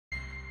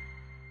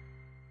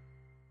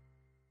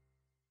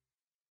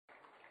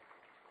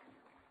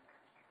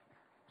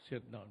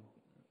Sit down.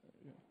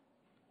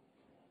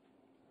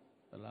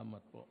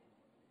 Salamat po.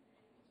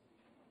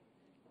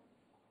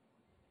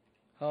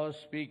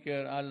 House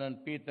Speaker Alan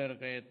Peter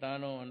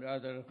Cayetano and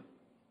other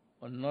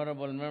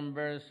honorable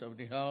members of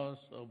the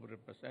House of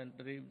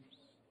Representatives,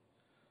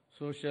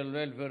 Social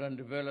Welfare and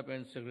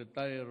Development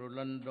Secretary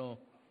Rolando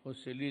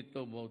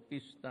Joselito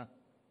Bautista,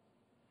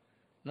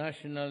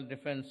 National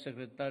Defense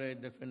Secretary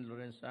Defense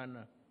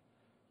Lorenzana,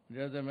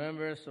 the other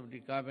members of the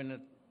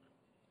Cabinet,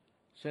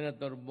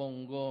 Senator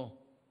Bongo,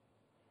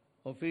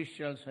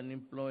 officials and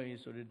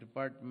employees of the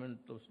Department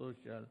of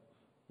Social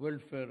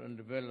Welfare and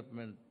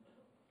Development,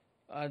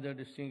 other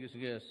distinguished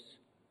guests,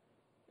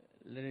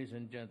 ladies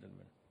and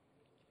gentlemen.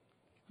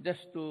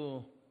 Just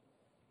to,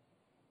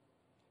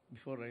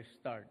 before I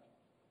start,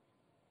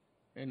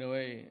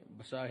 anyway,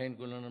 basahin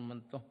ko lang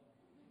naman to.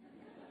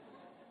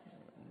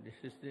 This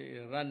is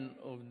the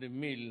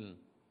run-of-the-mill.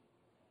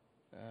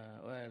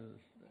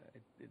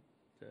 It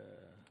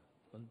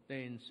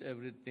contains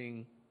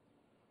everything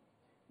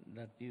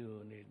that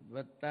you need.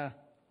 But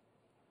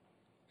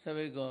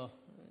sabi ko,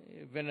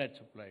 Venet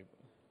supply.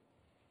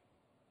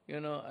 You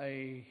know,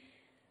 I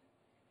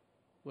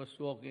was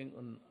walking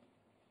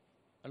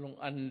along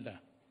Anda.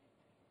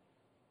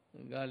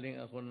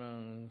 Galing ako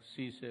ng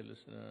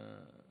Cecil's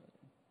na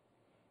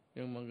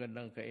yung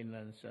magandang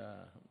kainan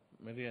sa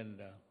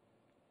merienda.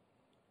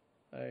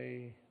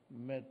 I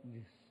met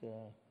this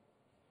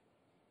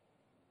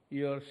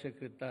your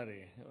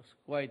secretary. He was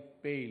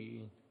quite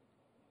pale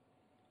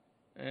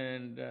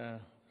and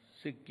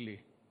sickly.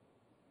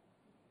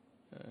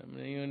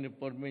 Yung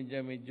uniform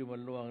niya medyo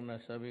maluwang na.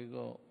 Sabi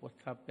ko, what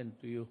happened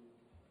to you?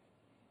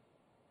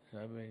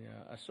 Sabi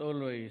niya, as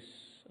always,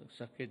 ang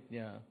sakit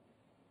niya,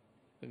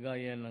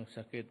 kagaya ng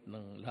sakit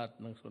ng lahat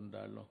ng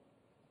sundalo.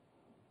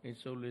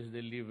 It's always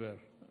the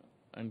liver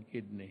and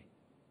kidney.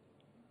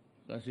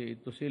 Kasi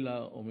ito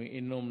sila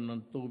umiinom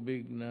ng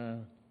tubig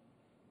na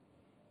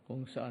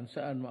kung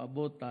saan-saan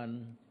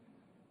maabutan.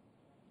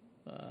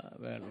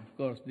 Well, of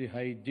course, the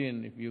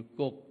hygiene, if you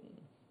cook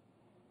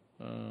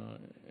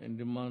in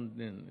the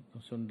mountain,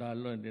 itong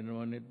sundalo, hindi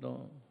naman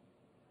ito,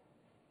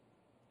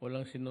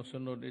 walang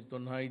sinusunod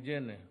itong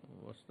hygiene eh.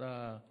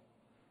 Basta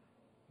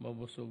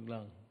mabusog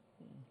lang.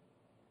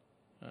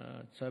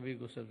 Sabi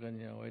ko sa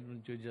kanya, why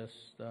don't you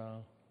just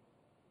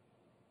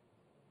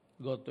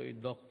go to a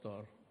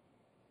doctor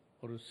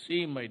or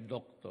see my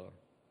doctor?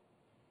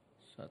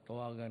 Sa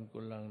tawagan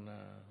ko lang na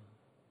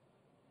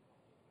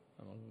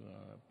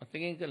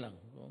patingin ka lang,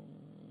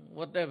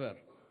 whatever.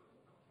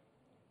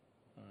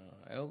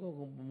 Ayaw ko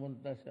kung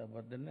pumunta siya,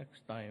 but the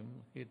next time,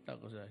 kita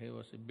ko siya, he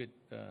was a bit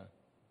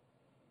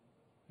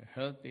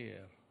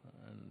healthier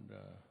and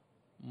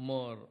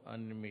more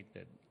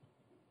animated.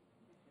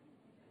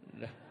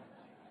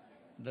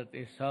 That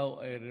is how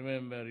I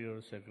remember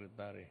your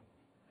secretary.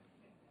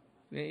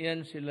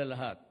 Yan sila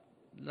lahat.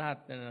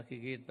 Lahat na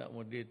nakikita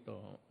mo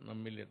dito ng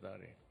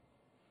military.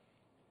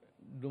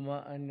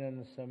 Dumaan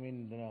yan sa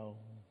Mindanao.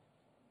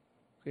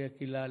 Kaya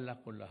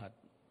kilala ko lahat.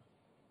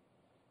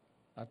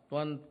 At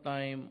one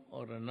time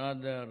or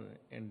another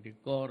in the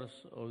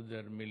course of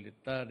their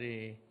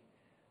military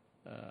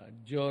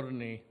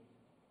journey,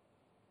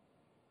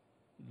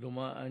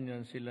 dumaan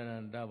yan sila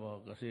ng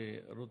Davao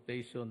kasi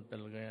rotation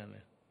talaga yan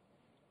eh.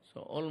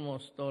 So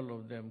almost all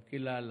of them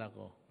kilala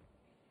ko.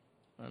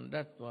 And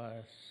that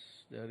was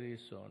the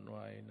reason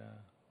why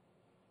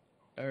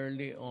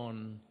early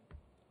on,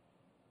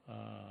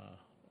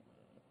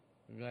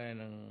 gaya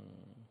ng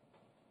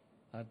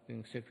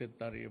ating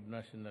Secretary of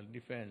National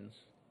Defense,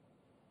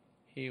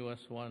 he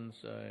was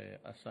once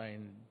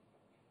assigned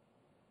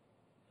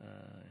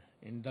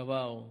in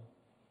Davao,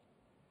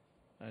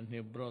 and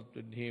he brought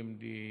with him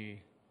the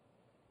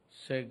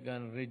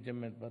 2nd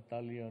Regiment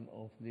Battalion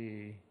of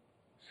the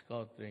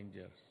Scout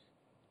Rangers.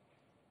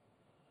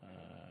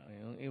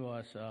 Yung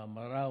iba sa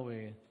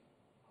Marawi,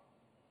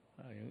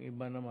 yung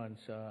iba naman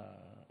sa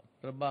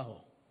trabaho.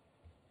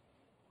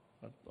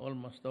 But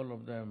almost all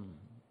of them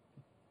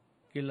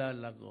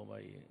kilala ko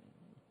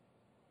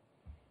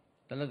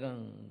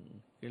talagang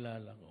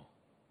kilala ko.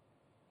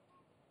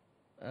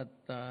 At,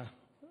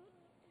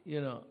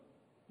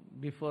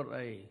 before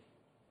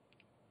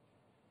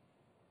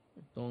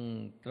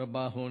itong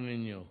trabaho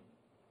ninyo,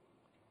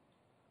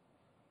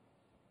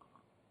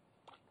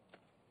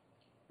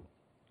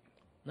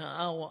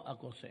 naawa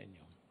ako sa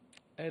inyo.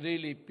 I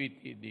really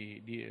pity the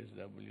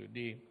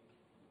DSWD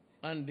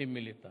and the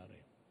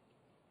military.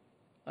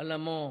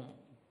 Alam mo,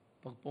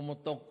 pag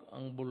pumutok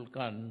ang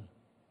bulkan,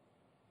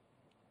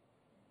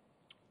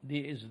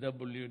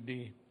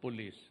 DSWD,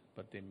 police,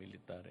 pati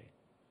military,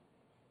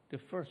 the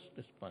first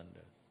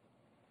responders.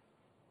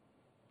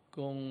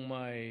 Kung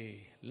may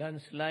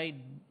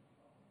landslide,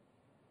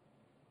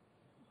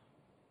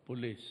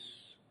 police,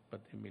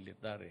 pati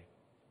military,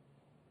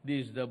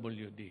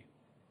 DSWD.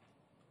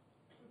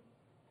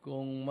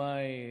 Kung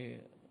may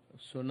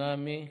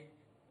tsunami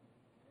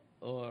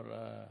or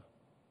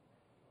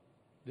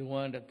the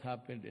one that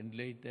happened in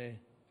Leyte,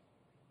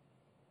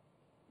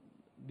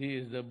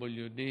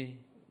 DSWD,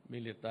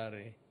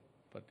 military,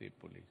 pati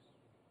police.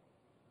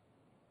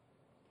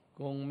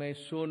 Kung may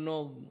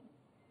sunog,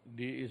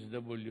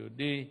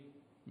 DSWD,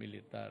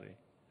 military,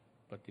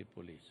 pati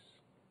police.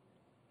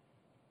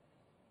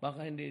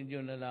 Baka hindi niyo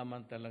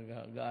nalaman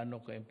talaga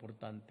gaano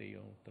ka-importante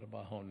yung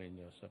trabaho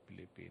ninyo sa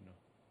Pilipino.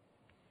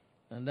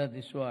 And that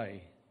is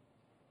why,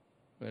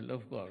 well,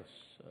 of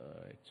course,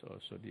 it's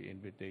also the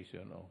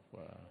invitation of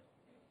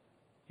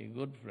a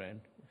good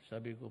friend.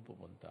 Sabi ko,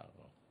 pupunta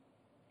ako.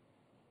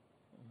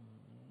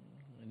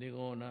 Hindi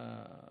ko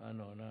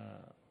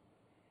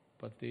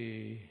pati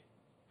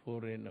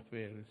foreign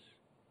affairs,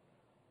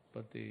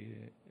 pati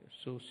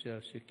social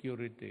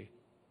security,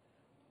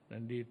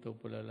 nandito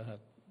pala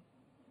lahat.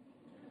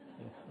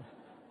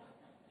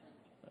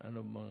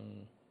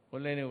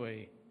 Well,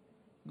 anyway,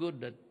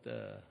 good that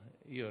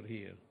you're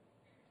here.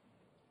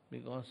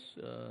 Because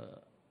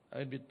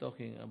I'll be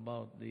talking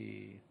about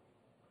the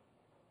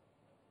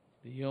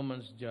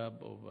human's job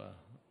of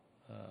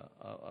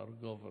our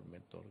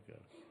government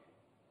workers.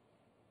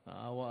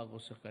 Naawa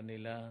ako sa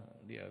kanila,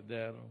 they are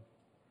there.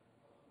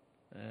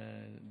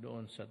 And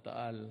doon sa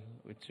Taal,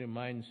 which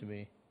reminds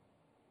me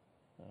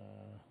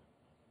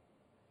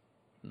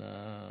na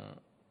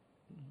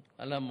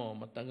alam mo,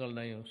 matagal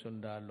na yung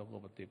sundalo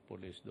ko pati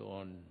police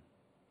doon.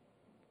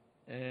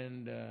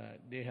 And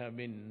they have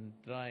been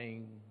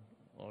trying,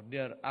 or they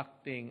are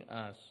acting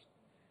as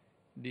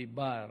the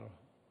bar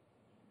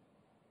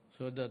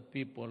so that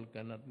people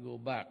cannot go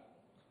back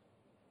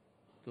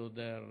to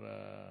their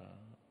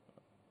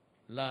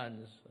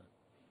lands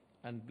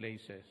and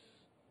places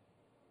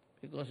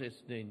because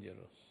it's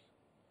dangerous.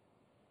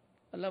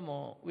 Alam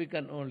mo, we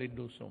can only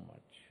do so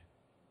much.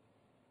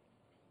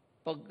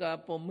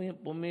 Pagka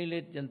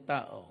pumilit yung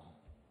tao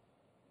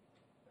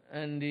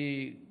and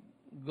the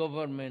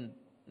government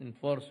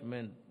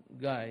enforcement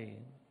guy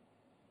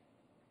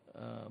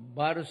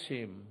bars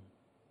him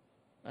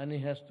and he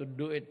has to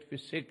do it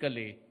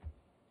physically,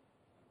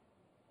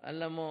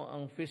 alam mo,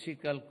 ang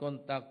physical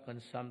contact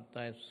can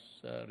sometimes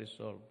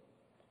result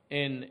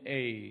in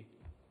a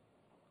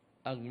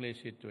ugly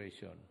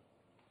situation.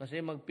 Kasi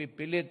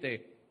magpipilit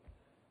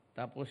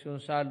Tapos yung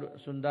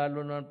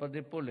sundalo naman pati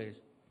police,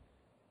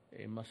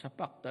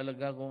 masapak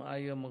talaga kung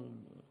ayaw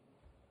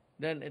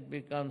then it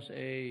becomes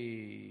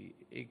a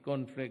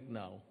conflict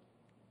now.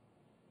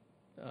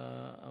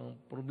 Ang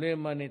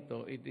problema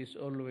nito, it is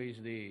always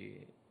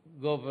the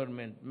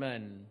government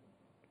man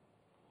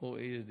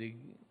who is the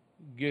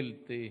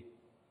guilty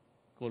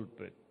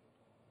culprit.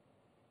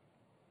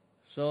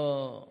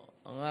 So,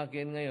 ang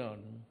akin ngayon,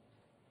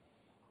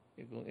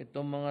 kung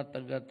itong mga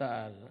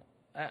taga-Taal,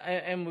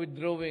 I am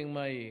withdrawing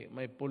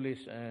my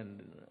police and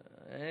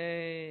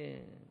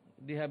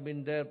they have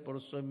been there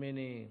for so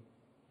many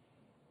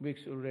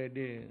weeks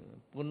already.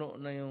 Puno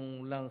na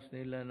yung lungs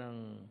nila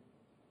ng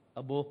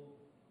abo.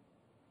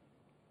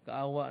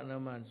 Kaawa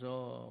naman.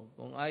 So,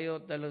 kung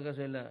ayaw talaga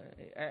sila,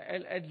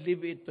 I'd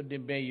leave it to the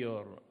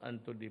mayor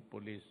and to the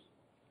police.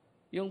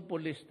 Yung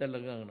police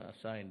talagang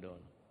na-assign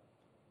doon.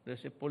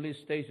 There's a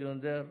police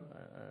station there.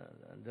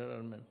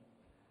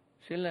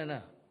 Sila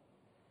na.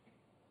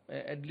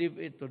 I'd leave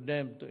it to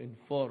them to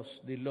enforce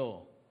the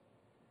law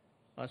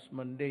as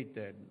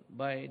mandated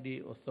by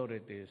the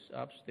authorities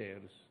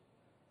upstairs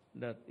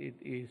that it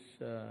is,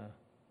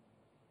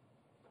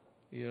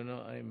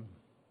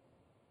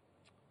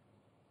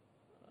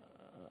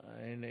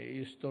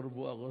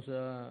 naiistorbo ako sa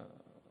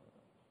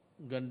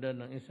ganda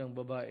ng isang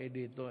babae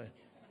dito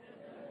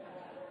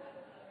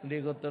Hindi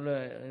ko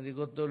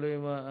tuloy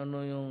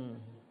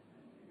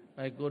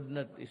I could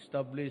not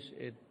establish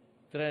a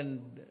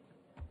trend.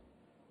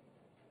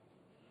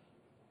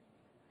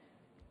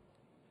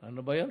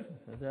 Ano ba yun?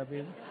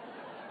 Sabi ko.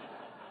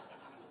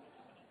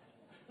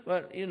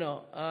 But,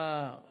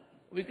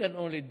 we can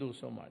only do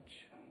so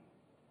much.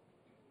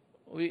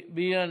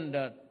 Beyond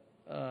that,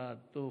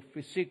 to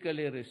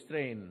physically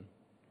restrain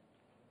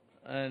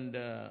and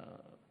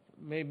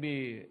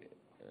maybe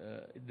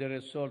the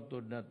result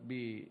would not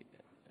be,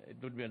 it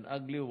would be an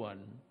ugly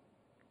one,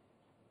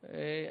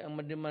 ang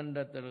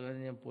mademanda talaga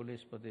niya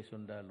police pati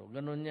sundalo.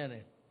 Ganun yan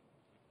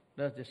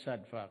That's the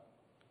sad fact.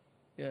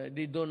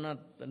 They do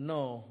not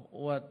know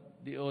what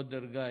the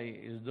other guy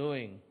is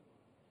doing.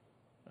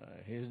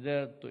 He's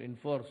there to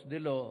enforce the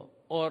law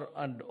or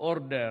an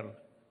order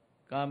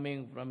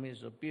coming from his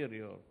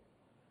superior,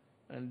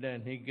 and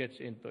then he gets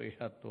into a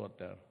hot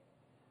water.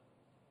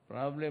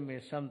 Problem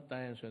is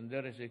sometimes when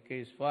there is a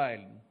case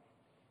filed,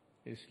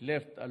 he's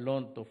left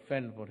alone to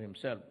fend for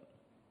himself.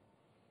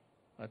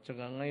 At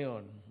saka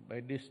ngayon,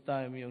 by this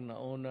time yung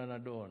nauna na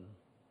doon,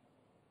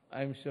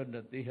 I'm sure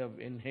that they have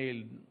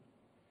inhaled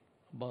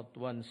about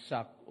 1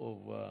 sack of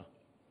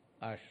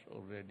ash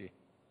already.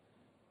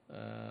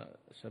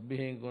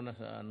 Sabihin ko na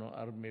sa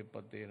army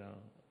pati na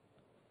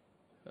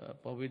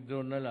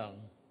pa-withdraw na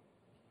lang.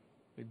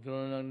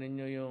 Withdraw na lang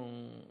ninyo yung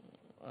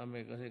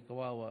kasi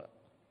kawawa.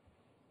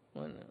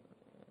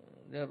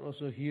 They are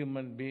also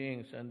human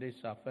beings and they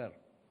suffer.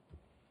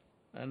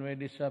 And when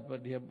they suffer,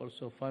 they have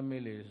also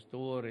families to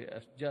worry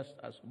just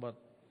as what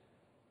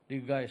the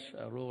guys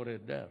are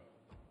worried there.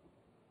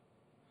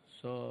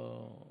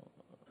 So,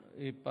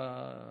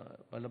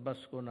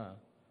 ipalabas ko na.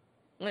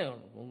 Ngayon,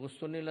 kung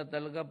gusto nila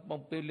talaga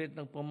pagpilit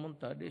ng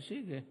pumunta, di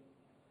sige.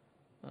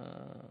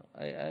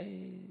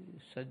 I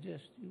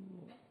suggest you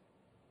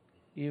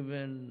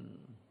even,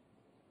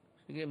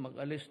 sige,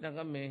 mag-alis na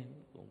kami.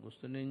 Kung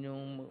gusto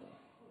ninyong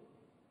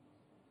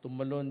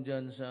tumalon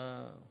dyan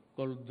sa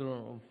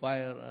cauldron of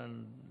fire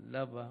and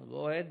lava,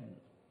 go ahead.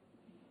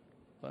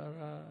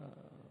 Para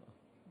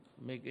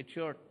make it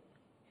short.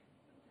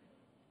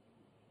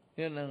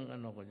 Yan ang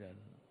ano ko dyan.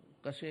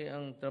 Kasi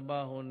ang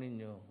trabaho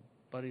ninyo,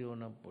 pareho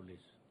ng pulis.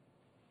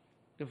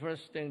 The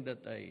first thing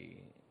that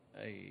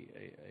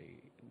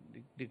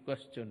the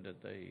question that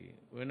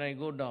when I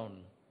go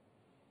down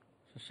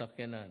sa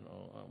sakyanan,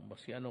 o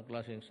basi anong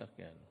klaseng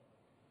sakyan,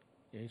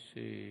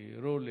 si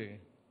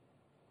Rolly,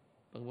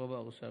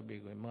 pagbaba ko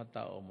sabi ko, yung mga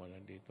tao mo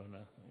nandito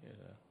na.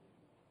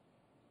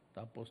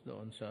 Tapos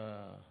doon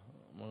sa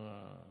mga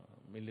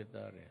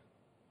military,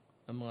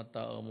 ang mga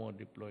tao mo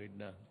deployed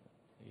na.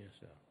 Yes,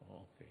 sir.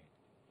 Okay.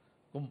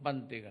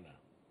 Kumpante ka na.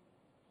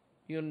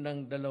 Yun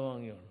lang,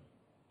 dalawang yun.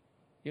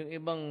 Yung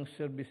ibang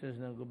services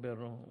ng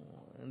gobyerno,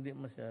 hindi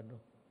masyado.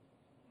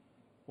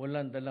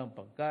 Walang dalang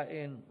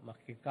pagkain,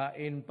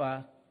 makikain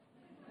pa.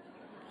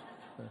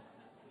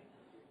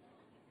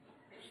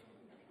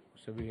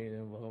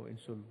 Sabihin mo baka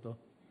insulto.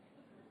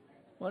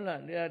 Wala,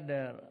 they are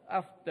there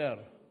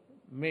after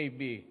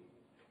maybe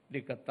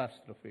the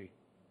catastrophe.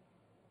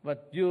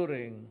 But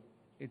during,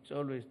 it's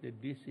always the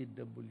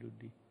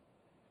DSWD.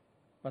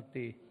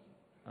 Pati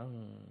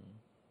ang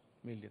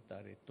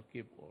military to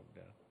keep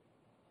order.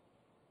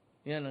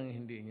 Yan ang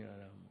hindi nyo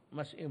alam.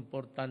 Mas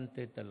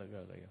importante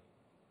talaga kayo.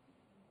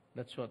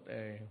 That's what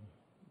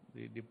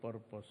the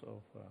purpose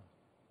of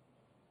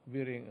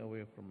veering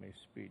away from my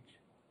speech.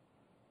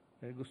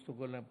 Kaya gusto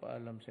ko lang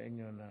paalam sa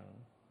inyo na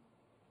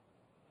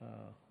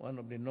one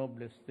of the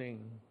noblest things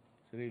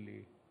is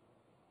really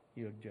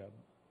your job.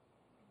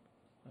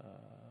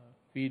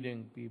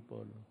 Feeding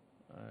people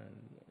and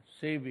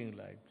saving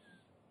lives.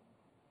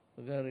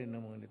 Pagari ng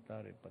mga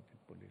military pati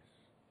police.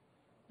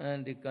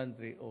 And the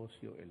country owes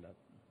you a lot.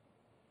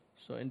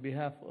 So in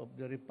behalf of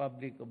the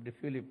Republic of the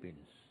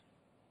Philippines,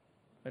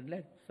 I'd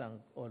like to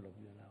thank all of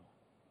you now.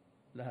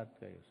 Lahat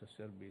kayo sa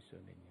serbisyo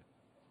ninyo.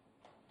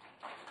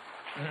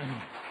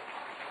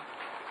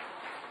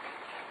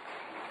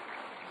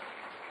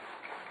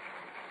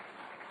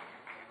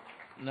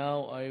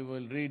 Now I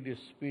will read the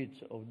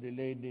speech of the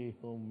lady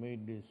who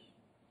made this.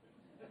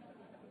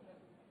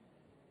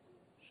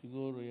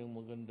 Siguro yung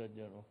maganda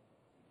dyan, oh.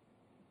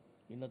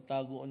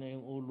 Inatago niya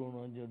yung ulo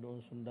na dyan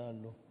doon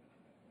sundalo.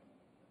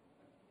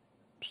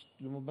 Psst,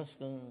 lumabas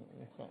kang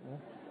mukha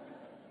mo.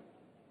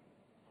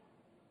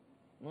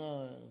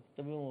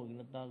 Tabi mo,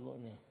 ginatago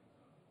niya.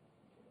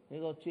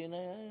 Ikaw, China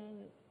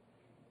yan.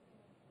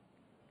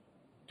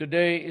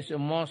 Today is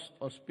a most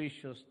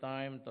auspicious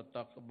time to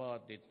talk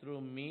about the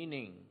true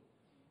meaning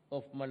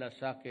of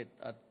malasakit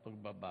at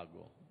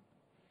pagbabago.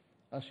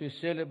 As we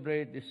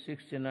celebrate the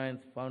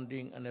 69th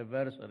founding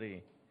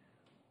anniversary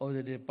of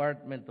the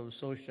Department of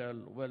Social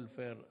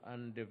Welfare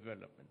and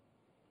Development.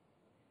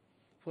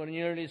 For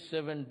nearly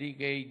 7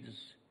 decades,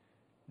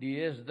 the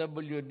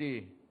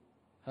DSWD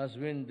has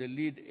been the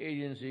lead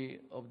agency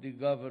of the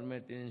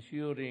government in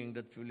ensuring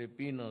that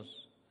Filipinos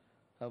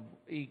have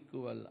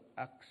equal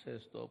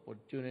access to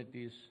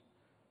opportunities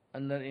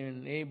and are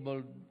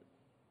enabled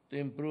to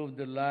improve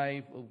the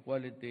life of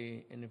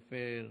quality in a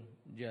fair,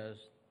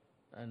 just,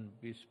 and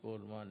peaceful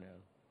manner.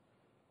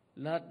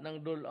 Lahat ng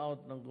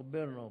dole-out ng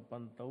gobyerno,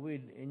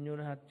 pantawid, inyo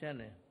lahat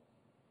yan eh.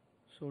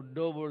 So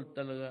double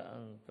talaga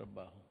ang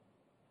trabaho.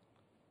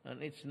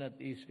 And it's not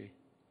easy.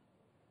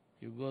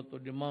 You go to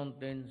the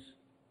mountains,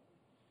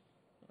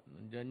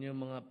 nandiyan yung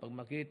mga, pag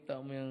makita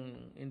mo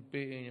yung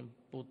NPA, yung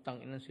putang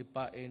inang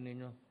sipain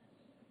ninyo.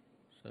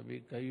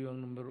 Sabi, kayo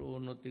ang number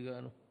 1, tiga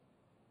ano.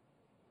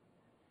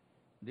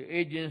 The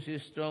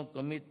agency's strong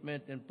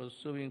commitment in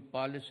pursuing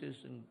policies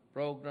and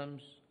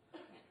programs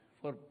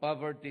for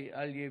poverty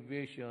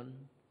alleviation,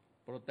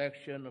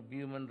 protection of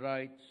human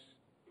rights,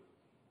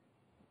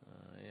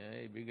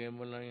 ibigay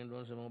mo lang yun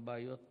doon sa mga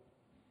bayot,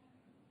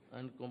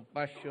 and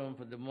compassion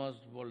for the most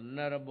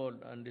vulnerable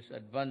and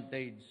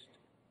disadvantaged,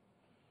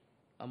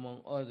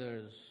 among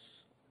others,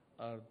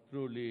 are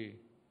truly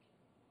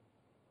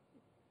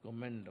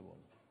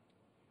commendable.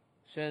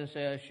 Since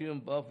I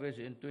assumed office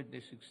in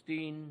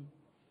 2016,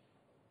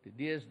 the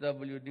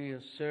DSWD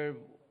has served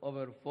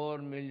over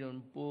 4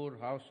 million poor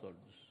households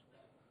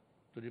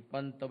to the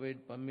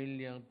Pantawid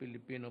Pamilyang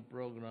Pilipino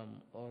Program,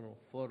 or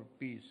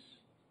 4Ps,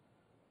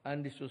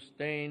 and the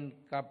sustained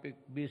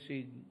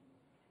kapit-bisig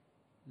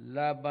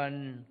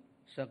laban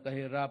sa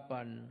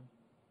kahirapan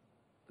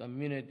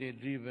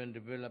community-driven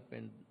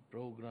development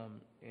program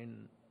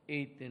in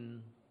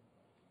 1830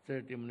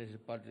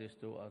 municipalities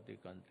throughout the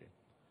country.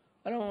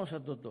 Alam mo,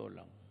 sa totoo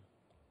lang,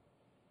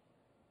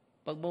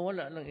 pag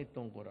mawala lang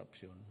itong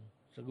korupsyon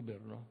sa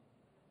gobyerno,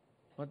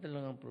 wala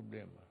lang ang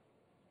problema.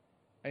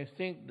 I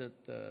think that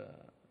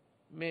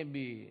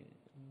maybe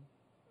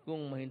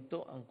kung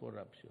mahinto ang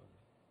korupsyon,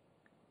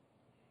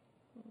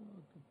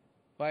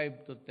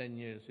 5 to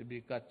 10 years, if we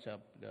catch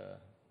up the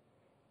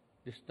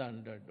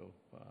standard of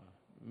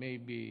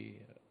maybe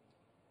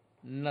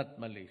not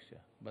Malaysia,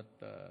 but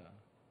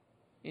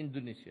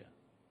Indonesia.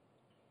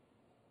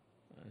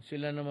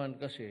 Sila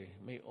naman kasi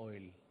may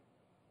oil.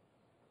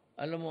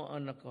 Alam mo,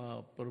 ang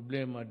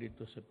naka-problema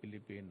dito sa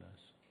Pilipinas,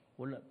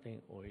 wala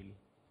tayong oil.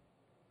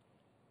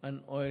 And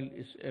oil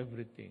is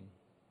everything.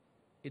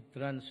 It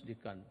runs the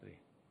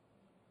country.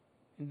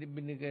 Hindi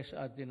binigay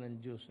sa atin ng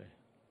Diyos eh.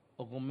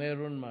 O kung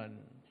meron man,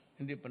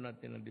 hindi pa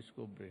natin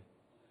na-discover.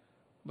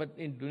 But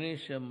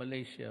Indonesia,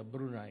 Malaysia,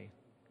 Brunei,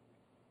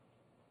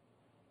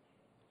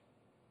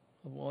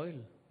 of oil.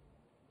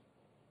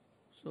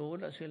 So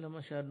wala sila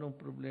masyadong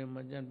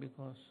problema dyan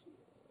because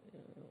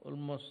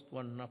almost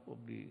 1/2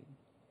 of the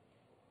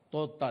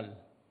total.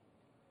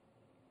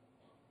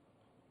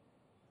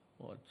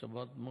 It's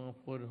about mga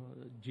for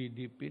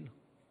GDP,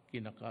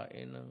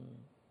 kinakain ng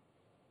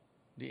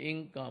the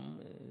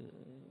income,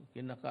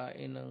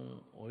 kinakain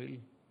ng oil.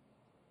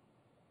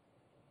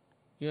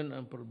 Yun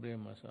ang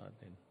problema sa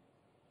atin.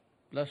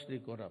 Plus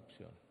the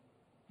corruption.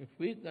 If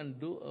we can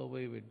do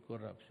away with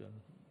corruption,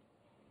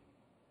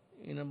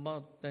 in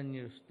about 10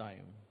 years'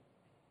 time,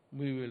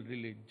 we will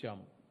really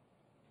jump.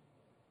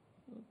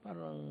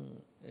 Parang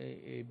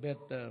a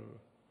better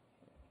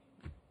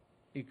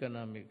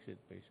economic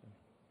situation.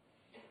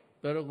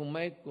 Pero kung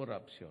may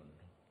corruption,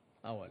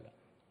 wala.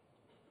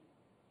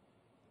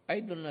 I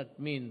do not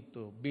mean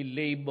to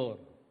belabor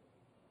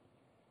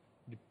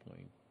the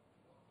point.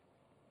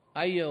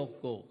 Ayaw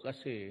ko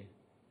kasi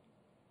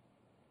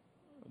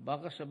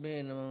baka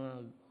sabihin ng mga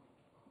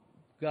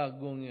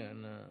gagong yan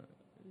na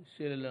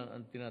sila lang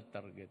ang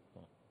tinatarget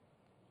ko.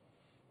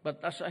 But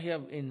as I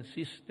have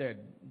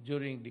insisted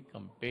during the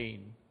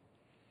campaign,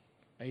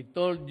 I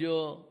told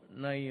you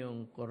na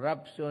yung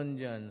corruption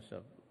dyan sa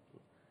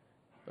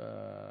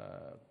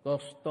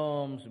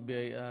customs,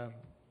 BIR,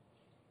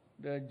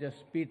 they're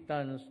just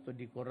pittance to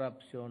the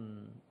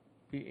corruption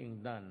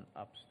being done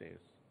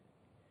upstairs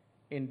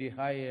in the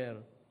higher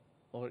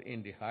or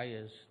in the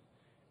highest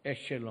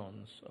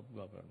echelons of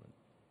government.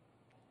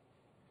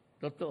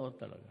 Totoo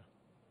talaga.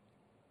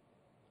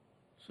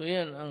 So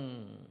yan ang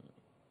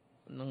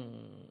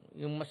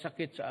yung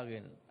masakit sa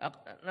akin.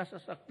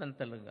 Nasasaktan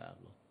talaga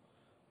ako.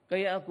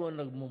 Kaya ako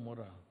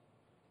nagmumura.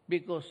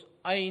 Because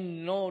I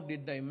know the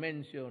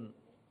dimension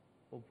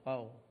of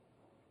how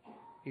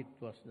it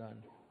was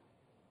done.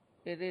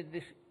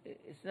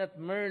 It's not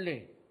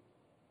merely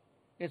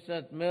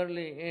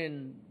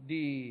in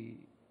the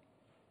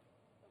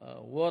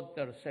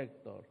water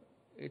sector.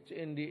 It's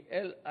in the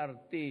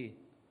LRT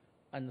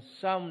and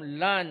some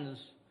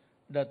lands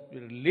that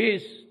were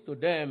leased to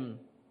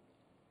them.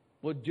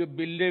 Would you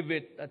believe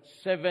it, at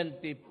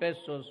 70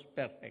 pesos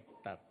per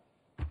hectare?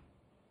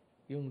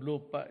 Yung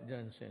lupa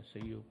dyan sa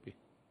UP.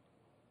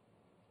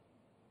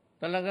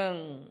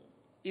 Talagang,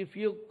 if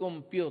you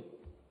compute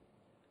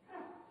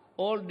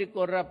all the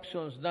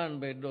corruptions done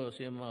by those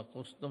yung mga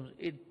customs,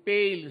 it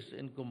pales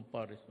in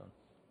comparison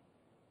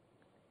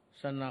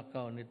sa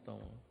nakaw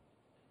nitong.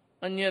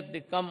 And yet,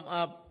 they come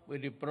up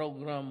with a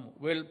program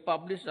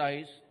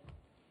well-publicized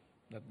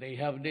that they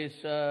have this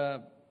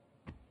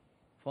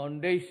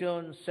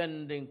foundation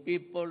sending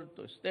people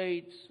to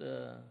states,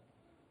 to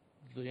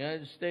the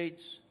United States,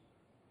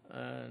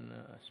 and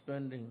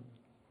spending.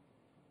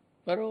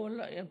 Pero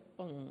wala yan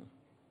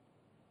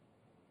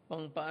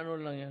pang paano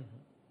lang yan.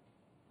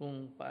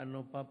 Kung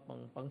paano pa,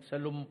 pang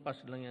salumpas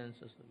lang yan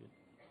sa sakit.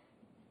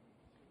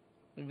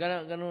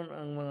 Ganon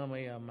ang mga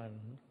mayaman.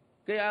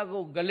 Kaya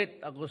galit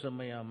ako sa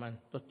mayaman.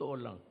 Totoo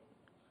lang.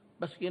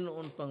 Baski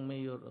noon pang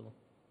mayor ako.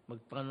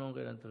 Magtanong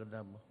kayo ng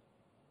Tagadabo.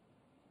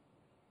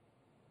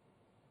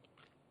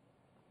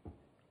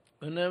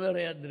 Whenever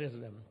I address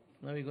them,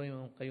 sabi ko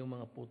kayong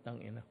mga putang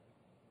ina.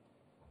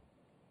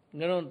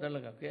 Ganoon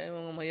talaga. Kaya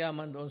yung mga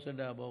mayaman doon sa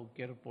Davao,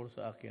 careful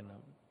sa akin.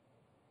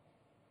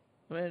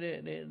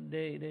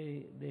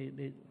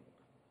 They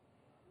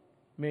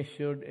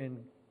measured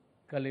and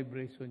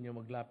calibration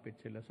yung maglapit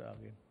sila sa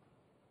akin.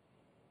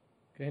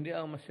 Kaya hindi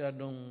ako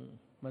masyadong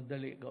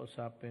madali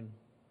kausapin.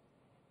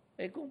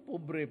 Kung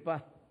pobre pa,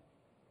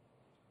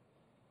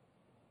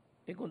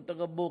 kung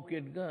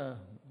taga-bukid ka,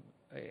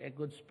 I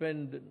could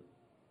spend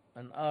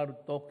an hour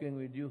talking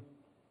with you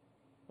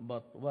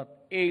about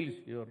what ails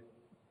your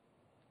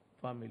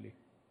family.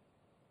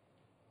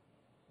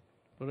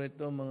 Pero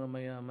ito mga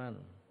mayaman,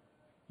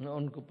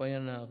 noon ko pa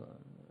yan na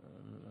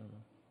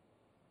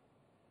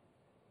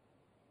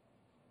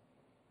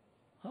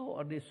how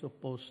are they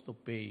supposed to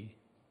pay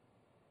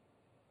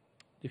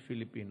the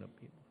Filipino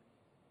people?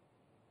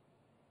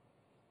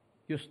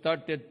 You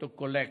started to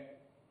collect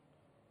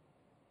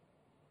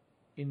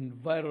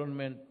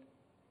environment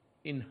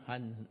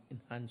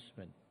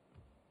enhancement.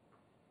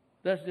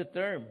 That's the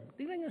term.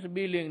 Tingnan niyo sa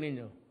billing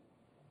ninyo.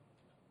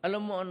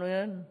 Alam mo ano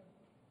yan?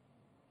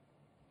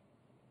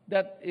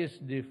 That is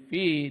the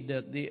fee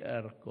that they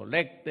are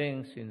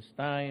collecting since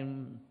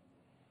time.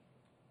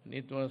 And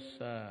it was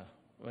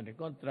when the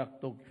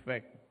contract took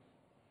effect.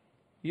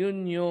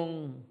 Yun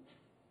yung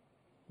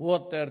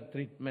water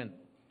treatment.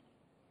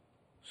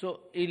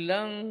 So,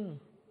 ilang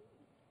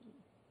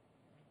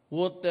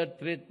water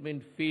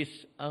treatment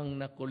fees ang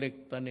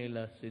nakolekta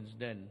nila since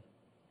then?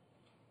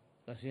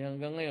 Kasi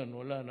hanggang ngayon,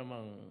 wala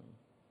namang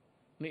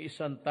ni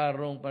isang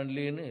tarong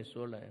panlinis.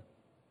 Wala.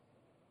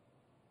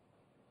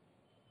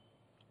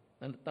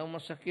 Ang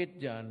masakit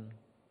dyan,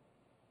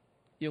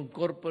 yung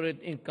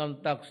corporate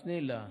income tax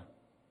nila,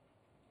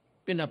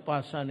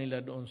 pinapasa nila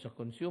doon sa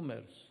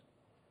consumers.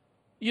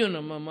 Yun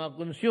naman mga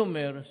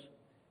consumers,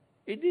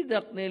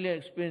 i-deduct nila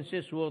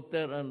expenses,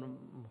 water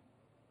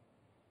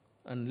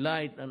and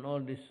light and all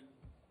this.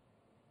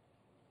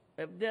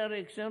 If they are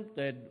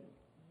exempted,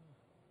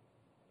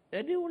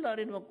 edi wala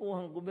rin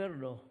makuha ang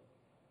gobyerno.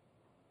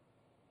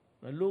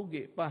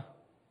 Nalugi pa.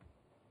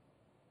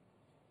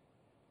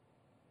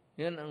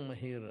 Yan ang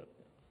mahirap.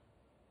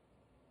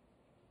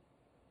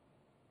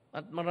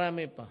 At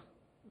marami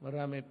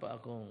pa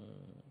akong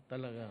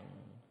talagang,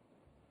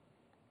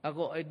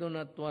 I do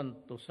not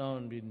want to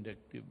sound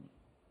vindictive.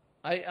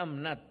 I am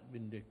not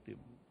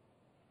vindictive.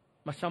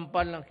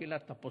 Masampal lang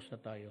kita, tapos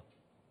na tayo.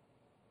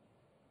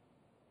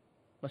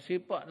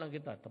 Masipa lang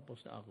kita,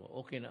 tapos na ako.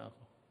 Okay na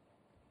ako.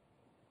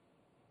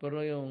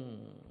 Pero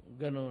yung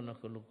gano'n na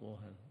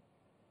kulukuhan,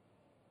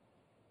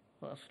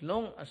 as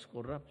long as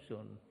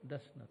corruption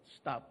does not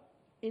stop,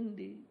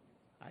 hindi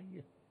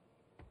ayos.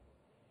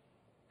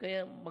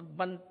 Kaya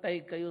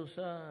magbantay kayo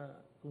sa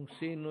kung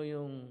sino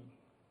yung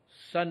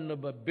son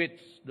of a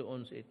bitch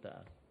doon sa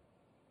itaas.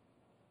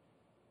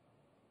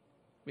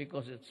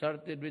 Because it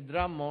started with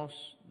Ramos,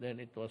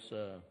 then it was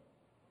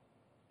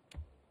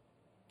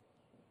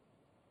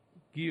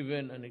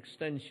given an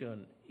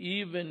extension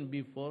even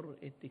before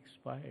it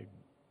expired.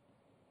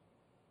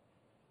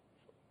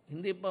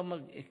 Hindi pa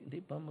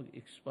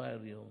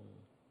mag-expire yung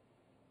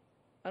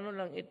ano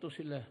lang ito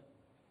sila,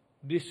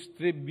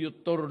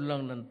 distributor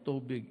lang ng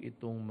tubig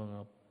itong mga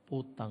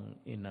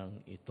putang inang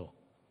ito.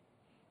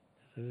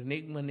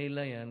 Rinig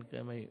Manila yan,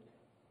 kaya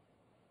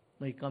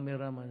may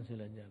cameraman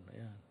sila dyan.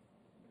 Ayan.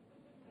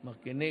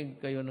 Makinig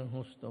kayo ng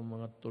husto,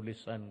 mga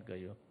tulisan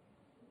kayo.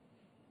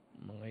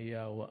 Mga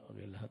yawa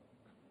kayo lahat.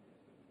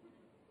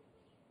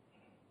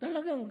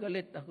 Talagang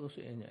galit ako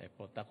sa inyo.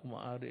 Pota kung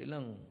maaari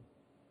lang,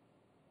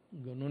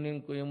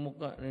 ganunin ko yung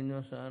mukha ninyo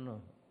sa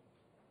ano.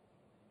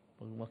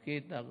 Pag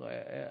makita ko,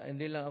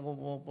 hindi lang ako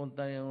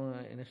pupunta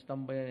yung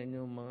inestambayan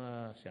ninyo mga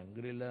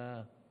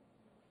Shangri-La,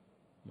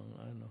 mga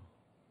ano.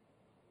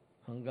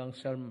 Hanggang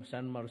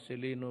San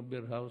Marcelino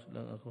Beer House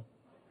lang ako.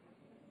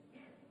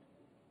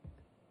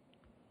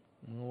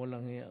 Mga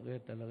walang hiya kayo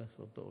talaga,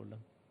 totoo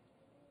lang.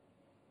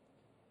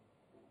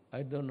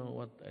 I don't know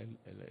what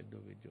I'll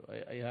do with you.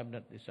 I have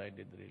not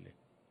decided really.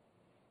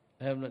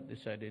 I have not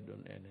decided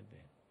on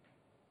anything.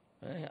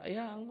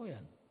 Ayaan ko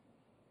yan.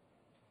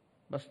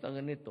 Basta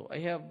ganito.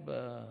 I have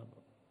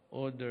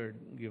ordered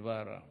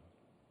Guevara,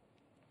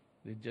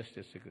 the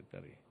Justice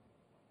Secretary,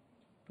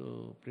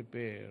 to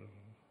prepare,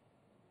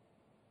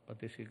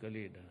 pati si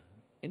Calida,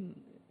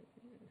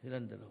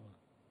 silang dalawa,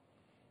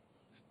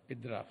 a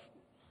draft.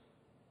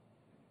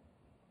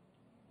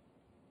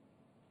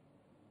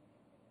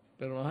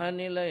 Pirmahan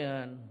nila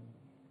yan,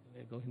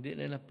 kung hindi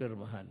nila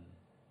pirmahan,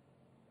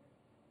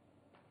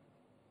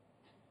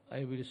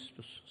 I will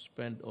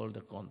suspend all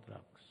the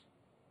contracts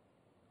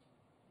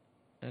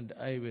and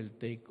I will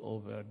take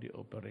over the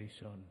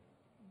operation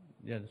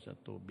yan sa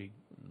tubig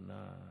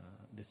na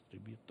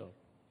distributor.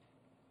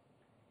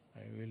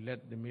 I will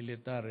let the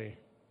military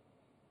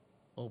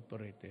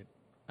operate it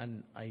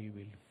and I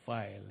will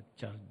file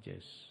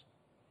charges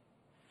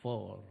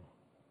for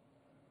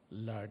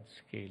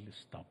large-scale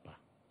stopper.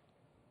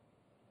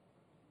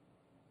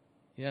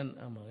 Yan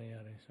ang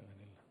mangyayari sa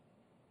kanila.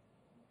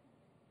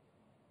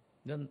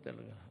 Yan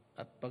talaga.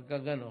 At pagka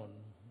ganon,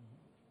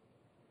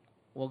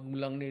 huwag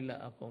lang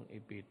nila akong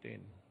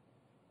ipitin.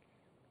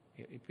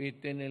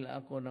 Ipitin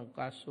nila ako ng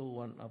kaso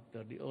one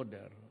after the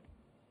other.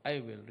 I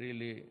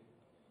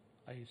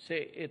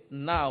say it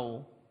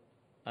now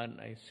and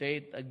I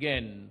say it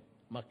again,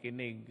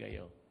 makinig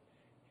kayo.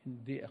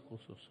 Hindi ako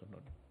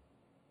susunod.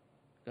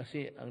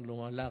 Kasi ang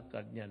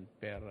lumalakad niyan,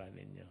 pera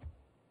ninyo.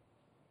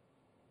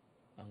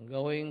 Ang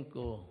gawin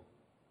ko,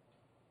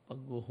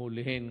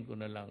 paghuhulihin ko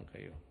na lang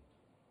kayo.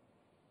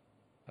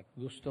 At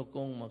gusto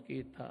kong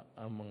makita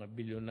ang mga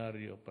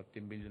bilyonaryo,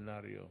 pati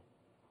bilyonaryo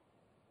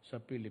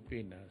sa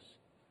Pilipinas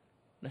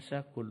na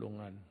sa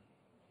kulungan.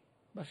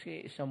 Basta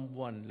isang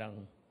buwan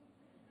lang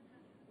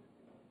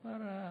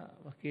para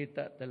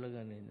makita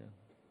talaga ninyo.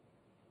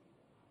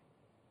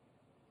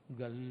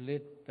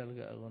 Galit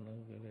talaga ako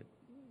ng galit.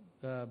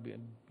 Grabe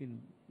ang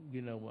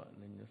ginawa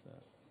ninyo sa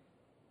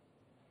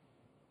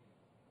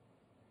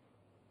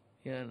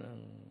yan ang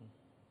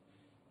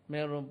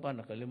meron pa,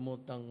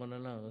 nakalimutan ko na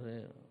lang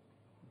kasi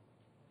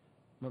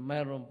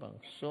mayroon pang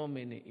so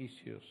many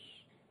issues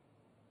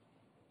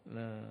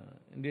na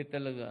hindi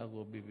talaga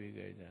ako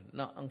bibigay dyan.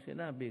 Now, ang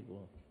sinabi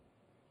ko,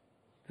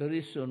 the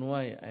reason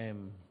why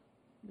I'm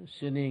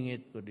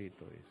siningit ko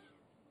dito is,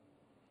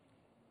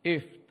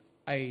 if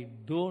I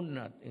do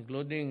not,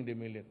 including the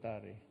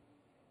military,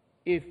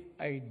 if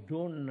I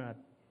do not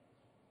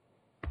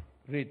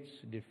reach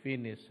the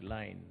finish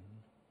line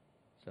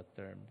sa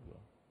term ko.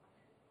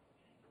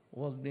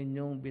 Huwag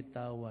ninyong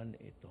bitawan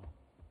ito.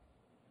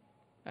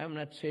 I'm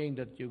not saying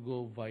that you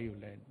go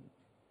violent.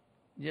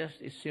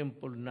 Just a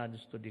simple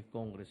nudge to the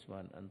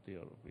congressman and to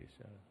your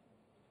officer.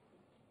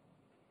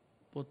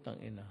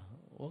 Putang ina,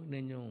 huwag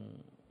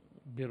ninyong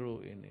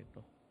biruin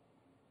ito.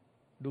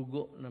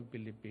 Dugo ng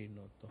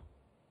Pilipino to.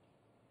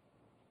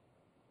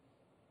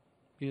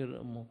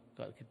 Pero mo,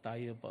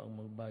 tayo pa ang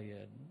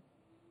magbayad.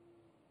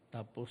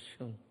 Tapos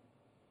yung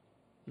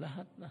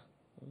lahat na.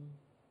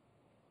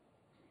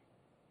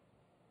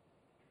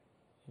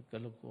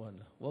 Kalukuhan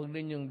na. Huwag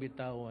ninyong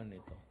bitawan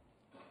ito.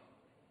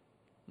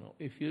 No,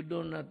 if you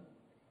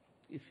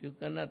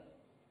cannot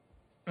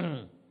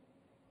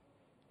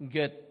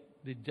get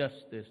the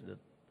justice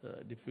that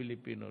the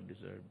Filipino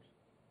deserves,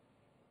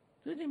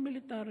 so the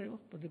military o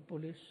the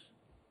police,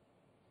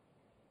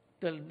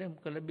 tell them,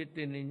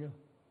 kalabitin ninyo.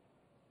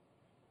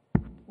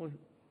 Uy,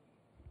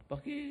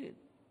 pakitulong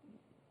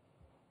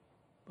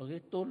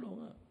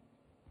nga.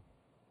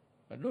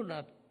 Do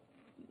not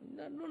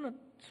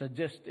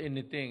suggest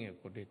anything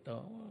ko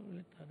dito.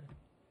 Military.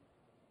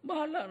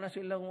 Bahala na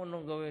sila kung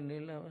anong gawin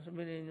nila.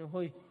 Sabihin ninyo,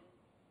 hoy,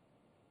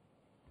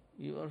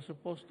 you are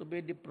supposed to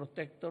be the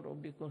protector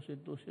of the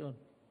Constitution.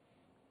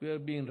 We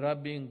are being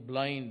robbing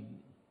blind.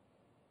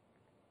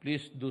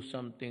 Please do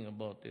something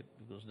about it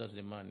because that's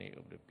the money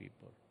of the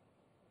people.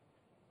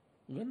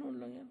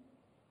 Ganun lang yan.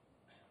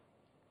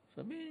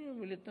 Sabihin niyo,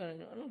 military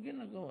niyo, anong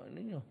ginagawa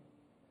ninyo?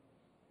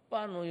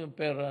 Paano yung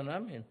pera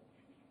namin?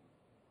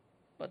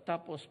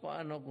 Tapos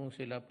paano kung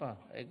sila pa?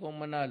 Kung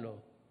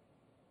manalo,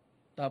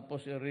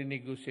 tapos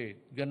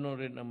i-renegotiate, ganun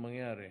rin ang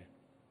mangyari.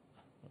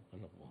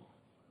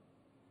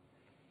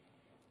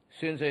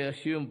 Since I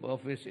assumed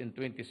office in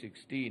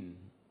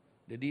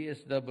 2016, the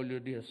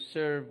DSWD has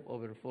served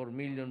over 4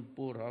 million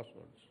poor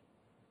households.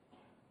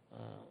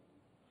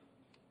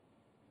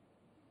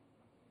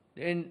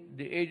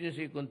 The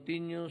agency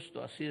continues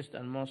to assist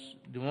the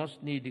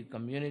most needy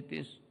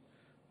communities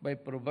by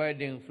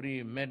providing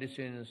free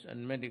medicines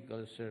and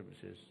medical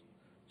services,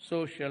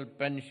 social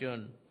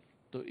pension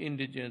to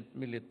indigent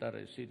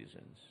military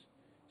citizens,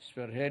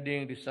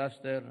 spearheading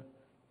disaster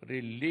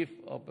relief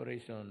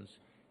operations,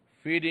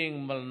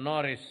 feeding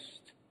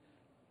malnourished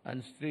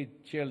and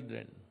street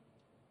children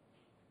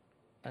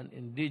and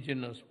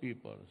indigenous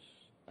peoples,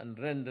 and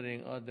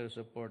rendering other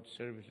support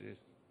services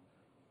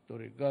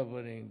to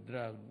recovering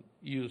drug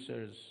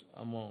users,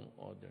 among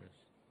others.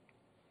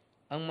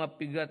 Ang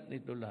mapigat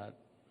nito lahat,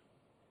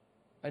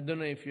 I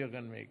don't know if you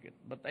can make it,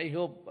 but I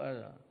hope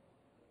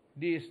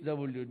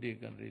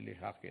DSWD can really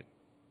hack it.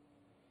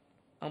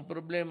 Ang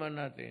problema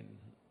natin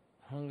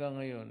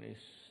hanggang ngayon is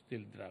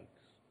still drugs.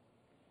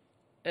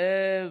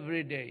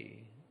 Every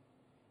day,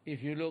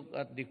 if you look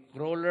at the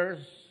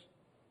crawlers,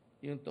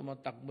 yung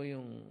tumatakbo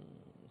yung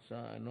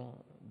sa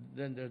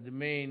then the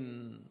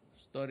main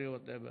story,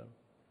 whatever,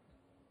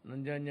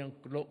 nandyan yung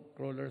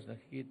crawlers,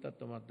 nakikita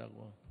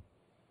tumatakbo.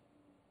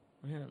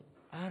 Ayan.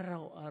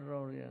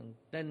 Araw-araw yan,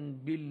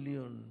 10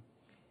 billion,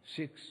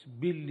 6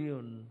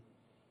 billion.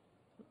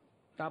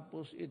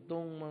 Tapos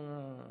itong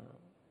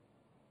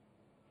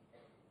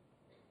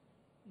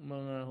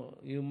mga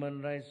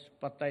human rights,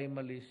 patay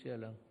Malaysia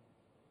lang.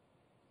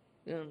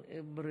 Yan,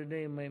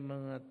 everyday may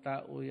mga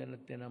tao yan na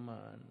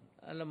tinamaan.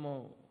 Alam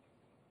mo,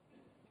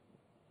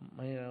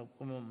 mahirap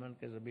kumaman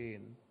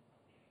kasabihin,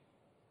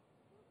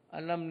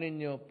 alam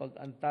ninyo, pag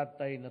ang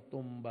tatay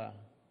natumba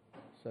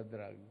sa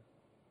drug,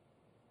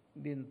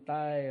 the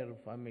entire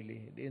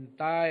family, the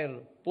entire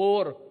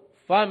poor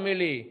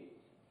family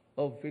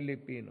of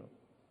Filipino,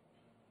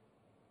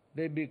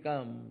 they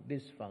become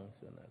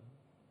dysfunctional.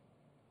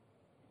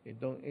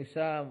 Itong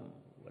isa,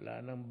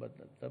 wala nang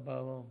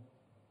trabaho,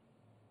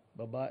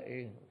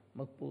 babae,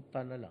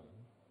 magputa na lang.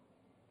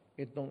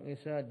 Itong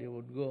isa, they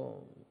would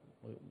go,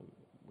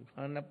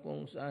 hanap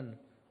kung saan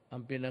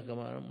ang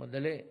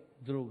madali,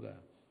 droga.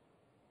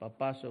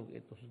 Papasok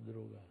ito sa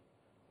droga.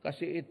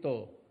 Kasi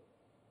ito,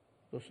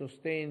 to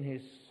sustain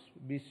his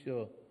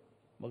bisyo,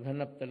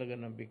 maghanap talaga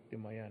ng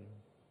biktima yan.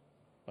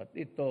 At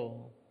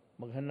ito,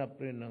 maghanap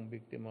rin ng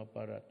biktima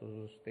para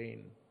to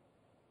sustain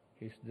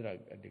his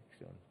drug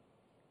addiction.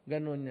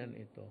 Ganon yan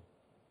ito.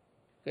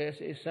 Kaya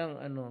sa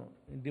isang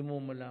hindi mo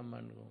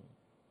malaman kung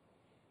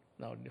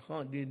now,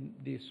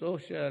 the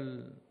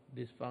social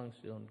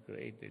dysfunction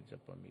created sa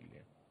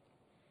pamilya.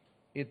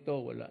 Ito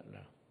wala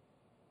na.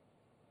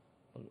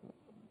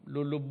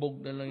 Lulubog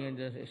na lang yan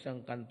dyan sa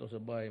isang kanto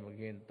sa bahay,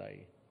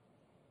 maghintay.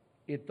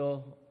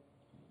 Ito,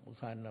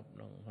 maghanap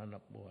ng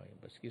hanap buhay,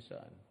 baski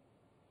saan.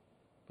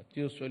 But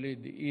usually,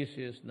 the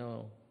easiest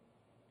now,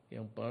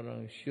 yung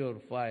parang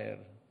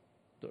surefire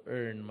to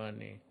earn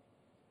money,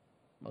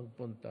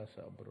 magpunta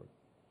sa abroad.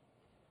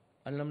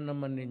 Alam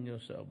naman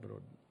ninyo sa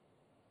abroad.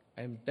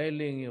 I'm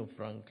telling you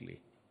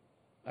frankly,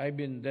 I've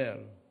been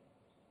there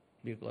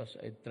because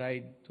I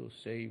tried to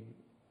save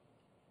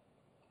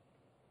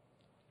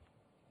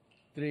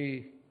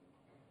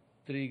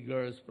three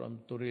girls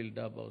from Turil,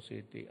 Davao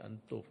City,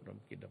 and 2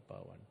 from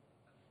Kidapawan.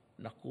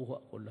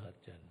 Nakuha ko lahat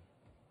yan.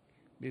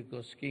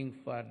 because King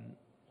Fahd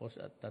was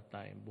at that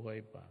time,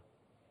 buhay pa.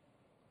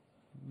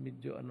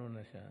 Medyo ano na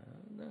siya,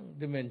 ng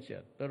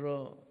dementia.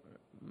 Pero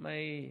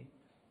may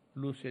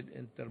lucid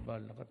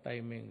interval,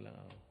 naka-timing lang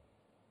ako.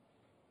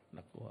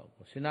 Nakuha ko.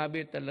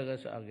 Sinabi talaga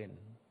sa akin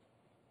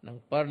ng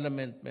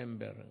parliament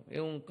member,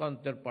 yung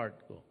counterpart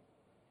ko,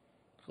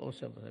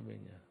 kausap, sabi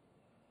niya,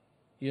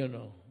 you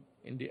know,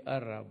 in the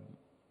Arab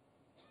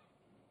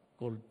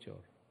culture,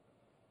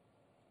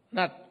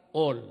 not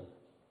all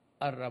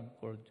Arab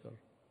culture,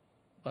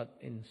 but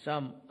in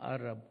some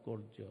Arab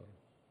culture,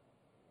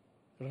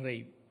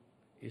 rape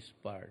is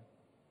part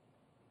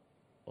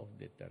of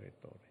the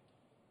territory.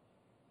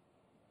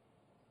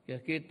 Kaya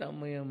kita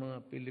mo yung mga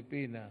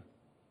Pilipina,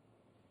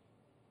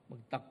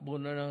 magtakbo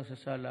na lang sa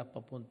sala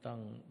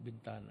papuntang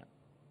bintana.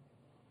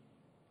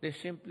 They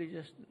simply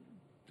just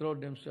throw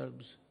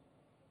themselves.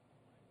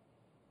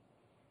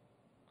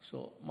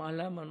 So,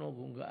 malaman mo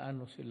kung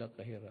gaano sila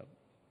kahirap.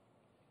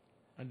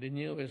 And the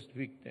newest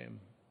victim,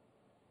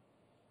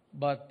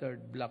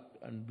 battered black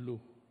and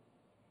blue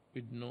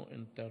with no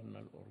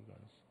internal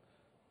organs.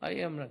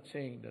 I am not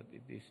saying that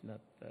it is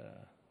not the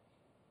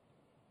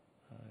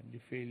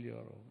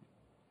failure of,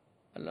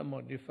 alam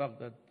mo, the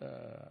fact that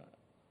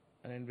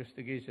an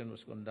investigation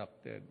was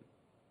conducted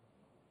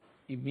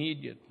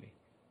immediately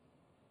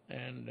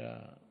and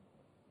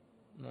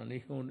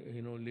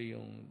hinuli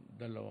yung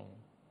dalawang.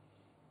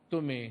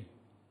 To me,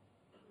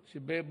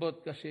 si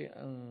Bebot kasi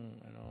ang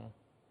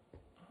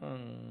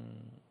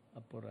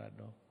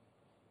apurado.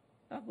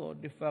 Ako,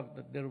 the fact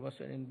that there was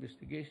an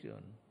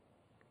investigation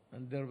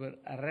and there were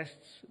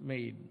arrests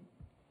made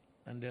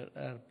and there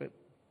are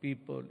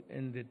people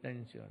in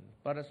detention,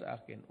 para sa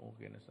akin,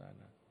 okay na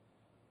sana.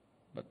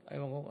 But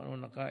ayaw ko kung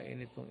ano nakain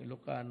itong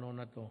Ilocano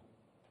na to.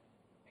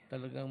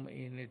 Talagang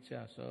mainit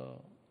siya. So,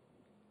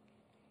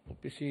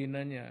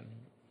 opisina niyan,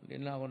 hindi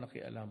na ako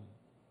nakialam.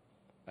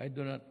 I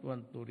do not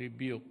want to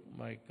rebuke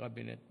my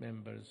cabinet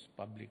members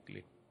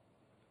publicly.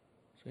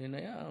 So,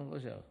 hinayaan ko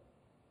siya.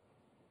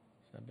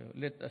 Sabi,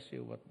 let us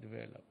see what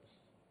develops.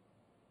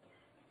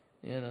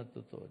 Yan ang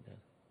totoo dyan.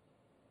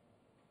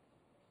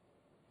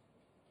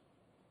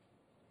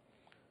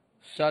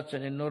 Such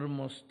an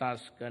enormous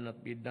task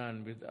cannot be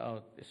done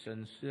without a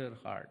sincere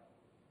heart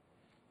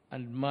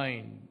and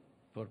mind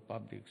for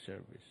public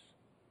service.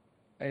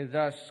 I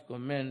thus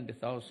commend the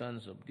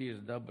thousands of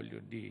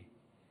DSWD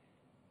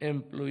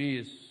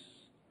employees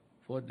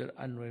for their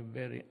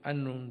unwavering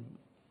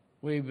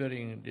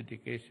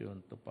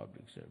dedication to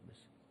public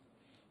service.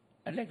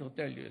 I'd like to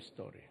tell you a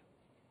story.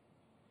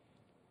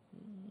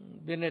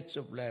 Binets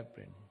of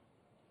Lapin.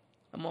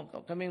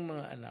 Kaming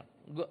mga anak,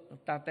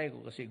 tatay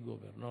ko kasi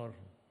gobernador.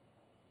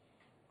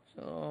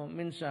 So,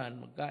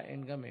 minsan,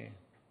 magkain kami.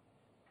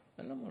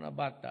 Alam mo na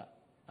bata,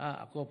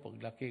 ako,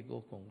 paglaki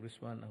ko,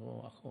 congressman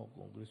ako,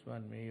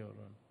 congressman, mayor.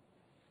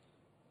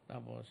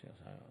 Tapos,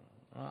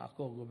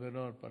 ako,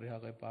 gobernador, pareha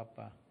kay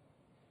Papa.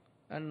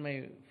 And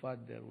my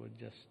father would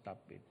just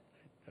stop it.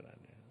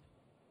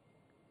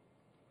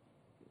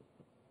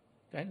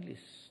 Kindly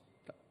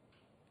stop.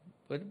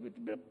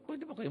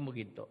 Pwede ba kayo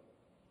maginto?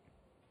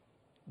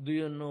 Do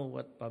you know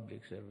what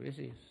public service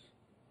is?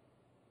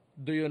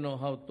 Do you know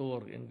how to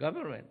work in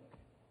government?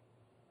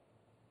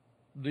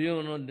 Do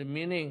you know the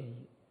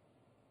meaning,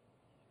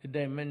 the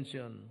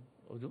dimension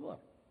of the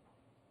work?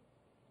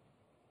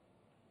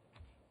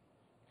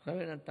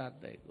 Sabi ng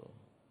tatay ko,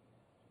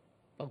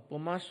 pag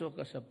pumasok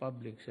ka sa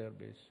public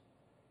service,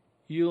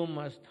 you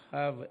must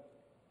have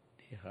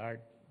the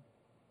heart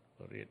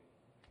for it.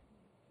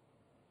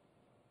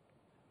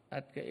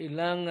 At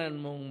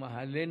kailangan mong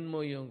mahalin mo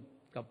yung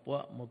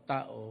kapwa mo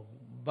tao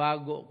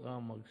bago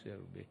ka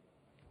magserve.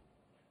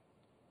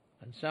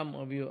 And some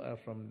of you are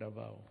from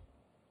Davao.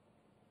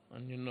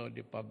 And you know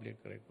the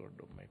public record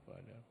of my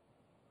father.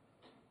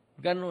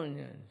 Ganon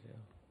yan siya.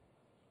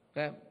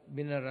 Kaya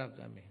binara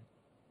kami.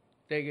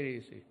 Take it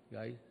easy,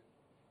 guys.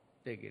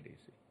 Take it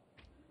easy.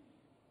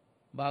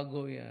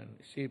 Bago yan,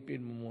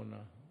 isipin mo muna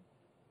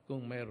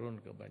kung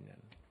mayroon ka ba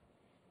niyan.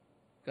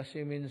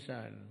 Kasi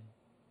minsan,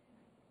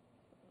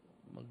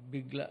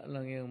 magbigla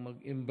lang yung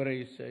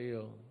mag-embrace sa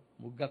iyo,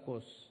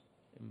 mugakos,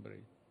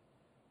 embrace.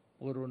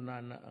 Puro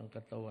nana ang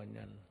katawan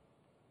yan.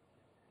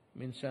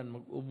 Minsan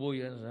mag-ubo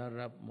yan sa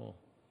harap mo,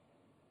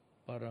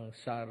 parang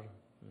SAR.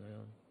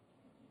 Ngayon.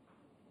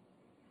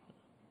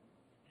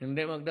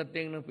 Hindi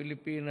magdating ng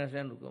Pilipinas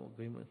yan,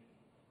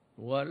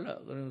 wala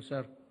ka yung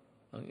SAR.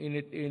 Ang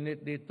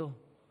init-init dito.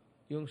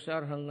 Yung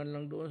SAR hanggang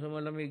lang doon sa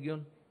malamig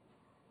yun.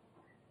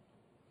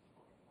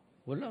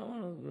 Wala.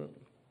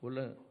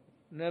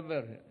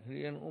 Never.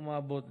 Hindi yan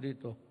umabot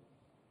dito.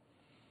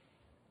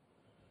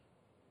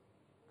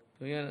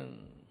 So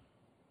yan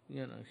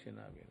ang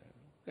sinabi na.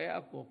 Kaya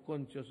ako,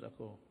 conscious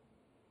ako.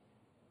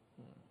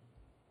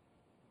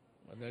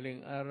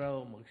 Madaling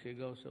araw,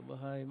 magsigaw sa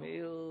bahay,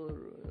 Mayor,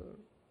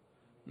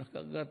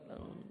 nakagat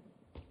ang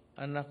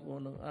anak ko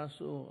ng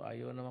aso,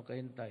 ayaw na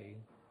makahintay.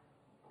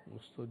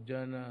 Gusto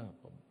dyan na.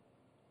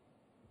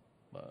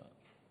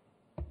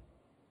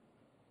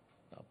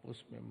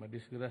 Tapos may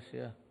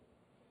madisgrasya.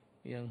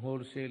 Yang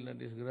wholesale na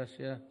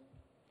disgrasya,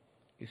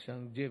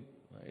 isang jeep.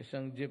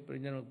 Isang jeep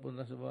rin yan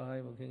magpunta sa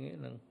bahay, maghingi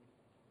ng.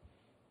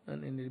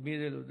 And in the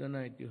middle of the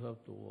night, you have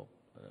to walk,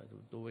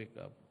 to wake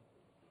up.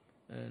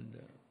 And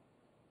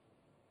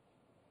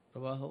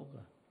trabaho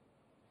ka.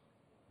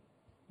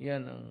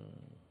 Yan ang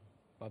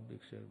public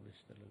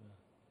service talaga.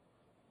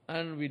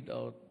 And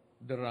without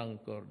the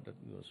rancor that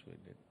goes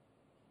with it.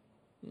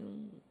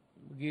 Yung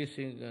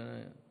gising ka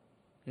na,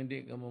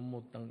 hindi ka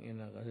mamutang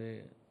ina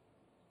kasi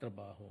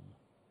trabaho mo.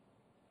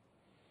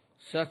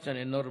 Such an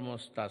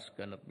enormous task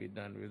cannot be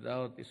done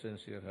without a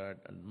sincere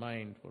heart and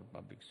mind for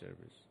public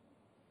service.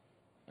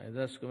 I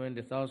thus commend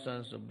the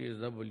thousands of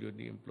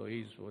DSWD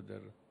employees for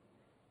their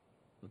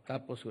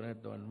tapos ko na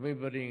ito,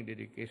 unwavering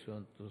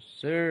dedication to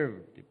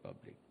serve the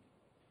public.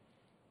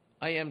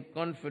 I am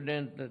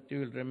confident that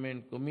you will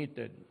remain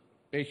committed,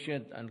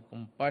 patient, and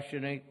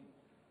compassionate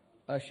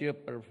as you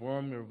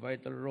perform your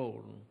vital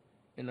role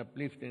in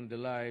uplifting the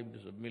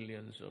lives of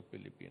millions of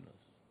Filipinos.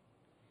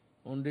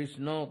 On this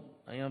note,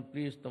 I am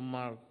pleased to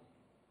mark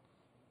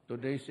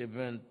today's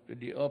event with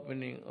the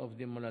opening of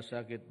the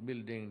Malasakit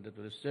building that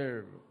will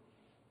serve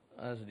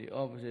as the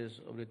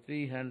offices of the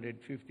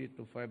 350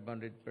 to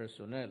 500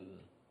 personnel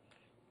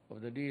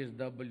of the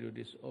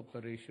DSWD's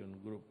operation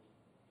group.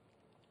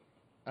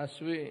 As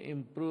we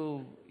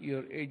improve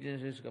your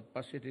agency's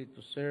capacity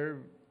to serve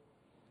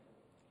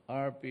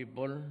our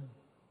people,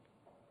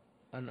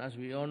 and as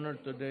we honor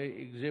today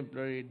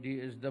exemplary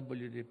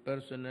DSWD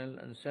personnel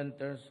and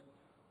centers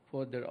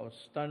for their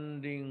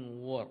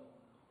outstanding work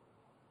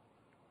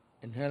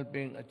in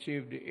helping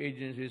achieve the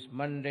agency's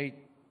mandate,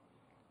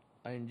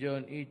 I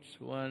enjoin each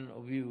one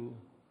of you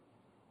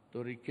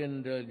to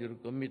rekindle your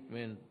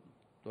commitment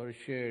to our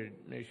shared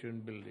nation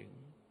building.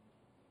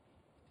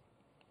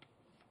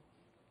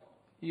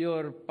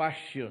 Your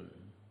passion,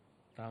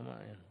 tama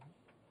yan,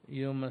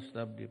 you must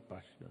have the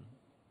passion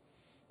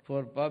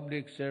for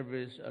public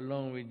service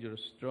along with your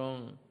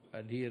strong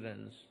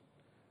adherence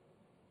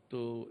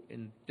to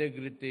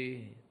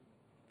integrity,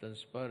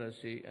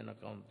 transparency, and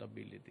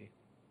accountability.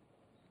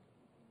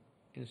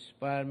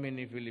 Inspire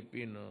many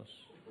Filipinos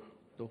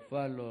to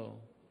follow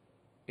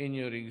in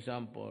your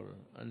example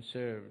and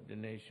serve the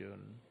nation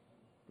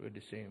with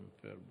the same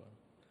fervor.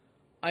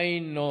 I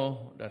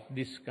know that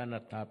this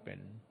cannot happen,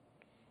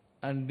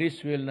 and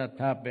this will not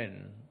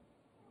happen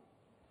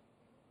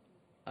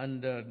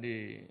under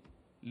the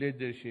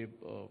leadership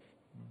of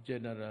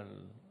General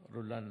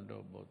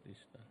Rolando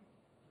Bautista.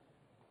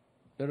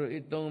 Pero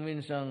itong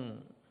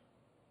minsang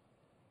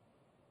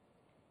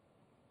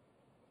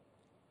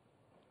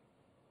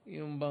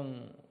yung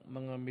bang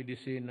mga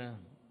medisina,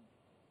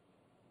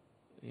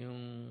 yung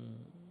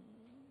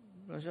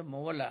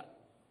mawala,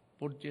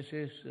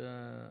 purchases,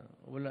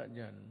 wala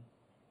dyan.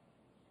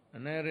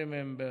 And I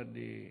remember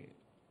the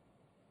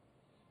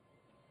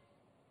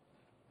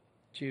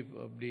chief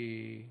of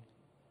the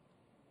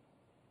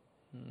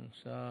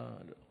sa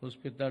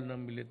hospital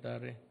ng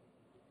military,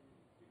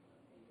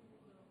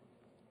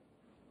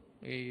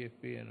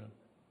 AFP,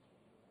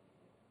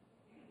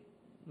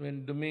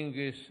 when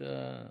Dominguez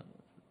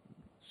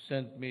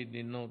sent me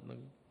the note,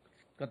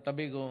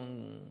 katabi ko ang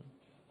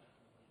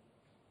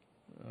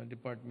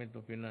Department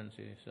of Finance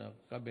sa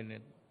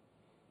cabinet.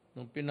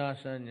 Nung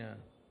pinasa niya,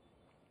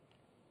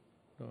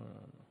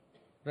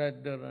 right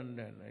there and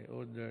then, I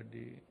ordered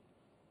the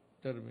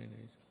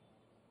termination.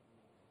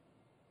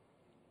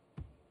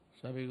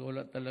 Sabi ko,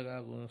 wala talaga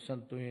akong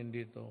santuhin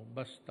dito,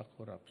 basta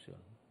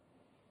corruption.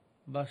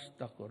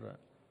 Basta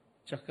corruption.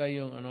 Tsaka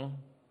yung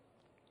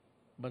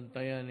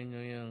bantayan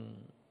ninyo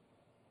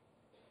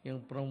yung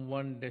from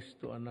one desk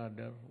to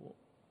another.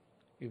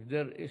 If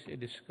there is a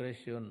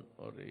discretion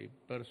or a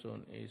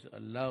person is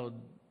allowed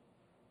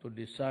to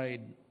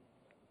decide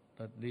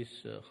that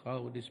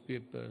how these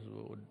papers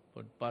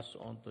would pass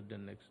on to the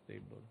next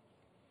table,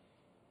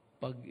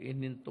 pag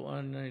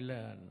inintuan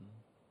nila yan,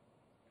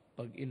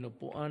 pag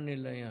inupuan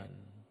nila yan,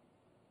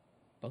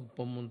 pag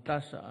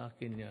pumunta sa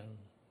akin yan,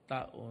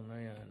 tao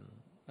na yan,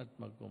 at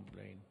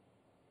mag-complain,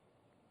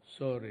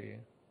 sorry,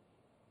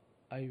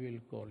 I will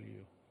call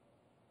you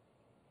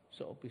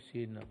sa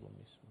opisina ko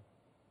mismo.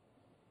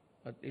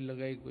 At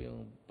ilagay ko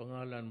yung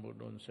pangalan mo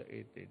doon sa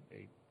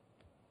 888.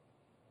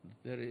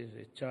 There is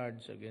a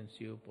charge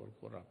against you for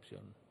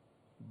corruption.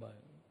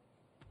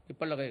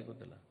 Ipalagay ko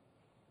talaga.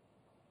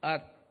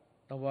 At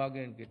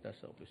tawagin kita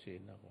sa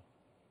opisina ko.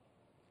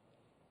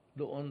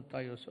 Doon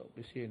tayo sa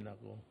opisina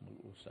ko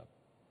mag-usap.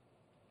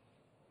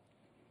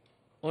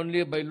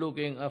 Only by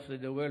looking after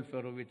the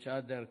welfare of each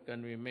other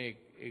can we make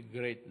a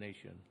great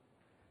nation.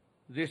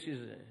 This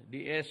is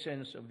the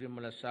essence of the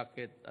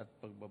malasakit at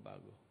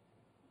pagbabago.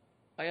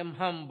 I am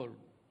humbled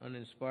and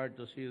inspired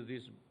to see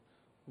these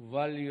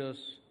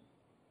values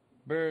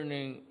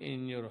burning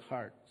in your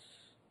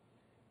hearts.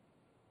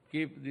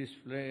 Keep this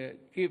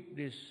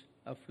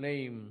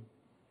aflame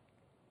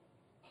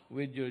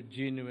with your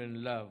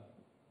genuine love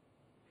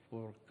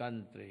for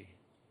country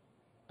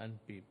and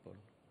people.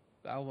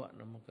 Kaawa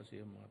naman kasi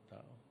yung mga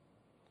tao.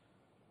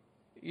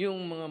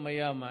 Yung mga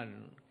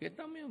mayaman,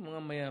 kita mo yung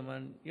mga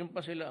mayaman, yung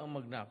pa sila ang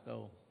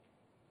magnakaw.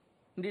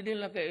 Hindi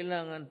nila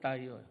kailangan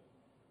tayo.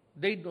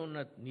 They do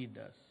not need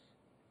us.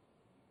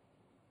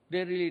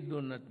 They really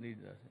do not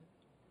need us.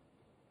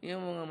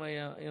 Yung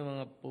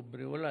mga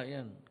pobre, wala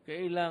yan.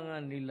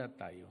 Kailangan nila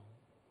tayo.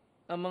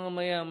 Ang mga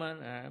mayaman,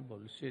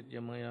 bullshit,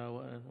 yung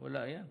mayaman,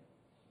 wala yan.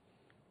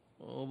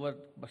 O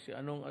ba't basi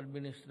anong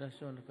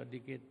administrasyon,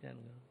 nakadikit yan.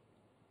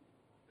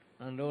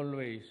 And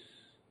always,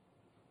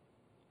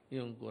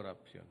 yung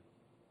corruption.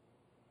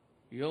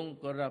 Yung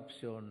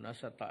corruption,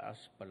 nasa taas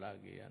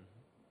palagi yan.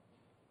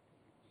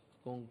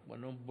 Kung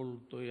anong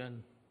bulto yan,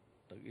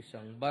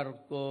 tag-isang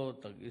barko,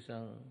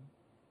 tag-isang...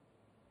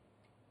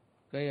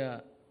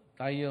 Kaya,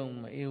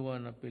 tayong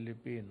maiwan na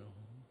Pilipino,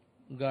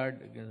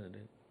 guard against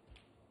it.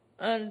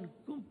 And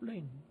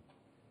complain.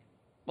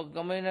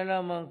 Pagka may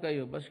nalaman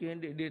kayo, baski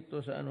hindi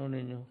dito sa ano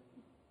ninyo,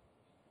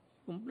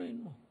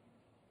 complain mo.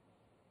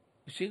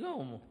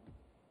 Sigaw mo.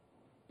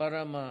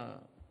 Para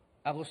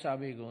ako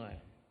sabi ko nga,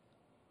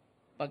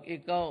 pag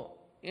ikaw,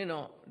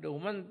 the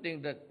one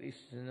thing that is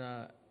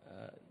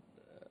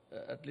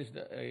at least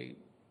an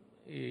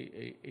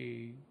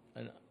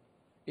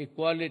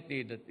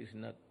equality that is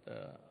not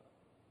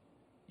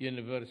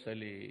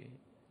universally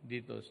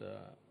dito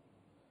sa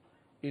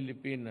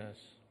Pilipinas,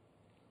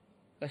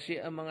 kasi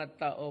ang mga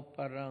tao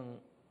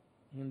parang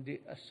hindi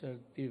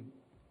assertive.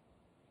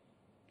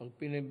 Pag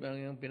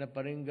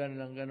pinaparinggan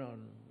lang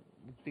ganon,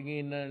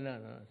 magtingin na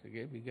lang,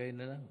 sige, bigay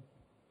na lang.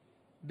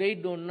 They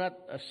do not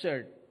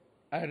assert.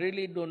 I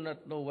really do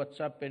not know what's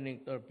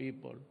happening to our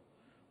people.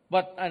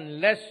 But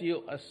unless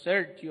you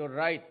assert your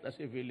right as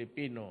a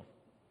Filipino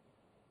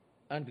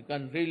and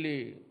can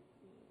really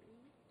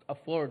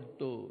afford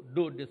to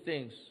do the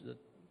things that...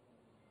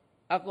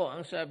 Ako,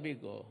 ang sabi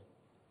ko,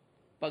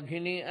 pag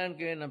hinian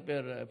kayo ng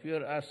pera, if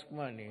you're asked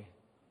money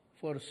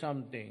for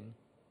something,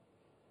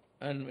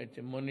 and it's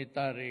a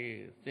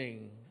monetary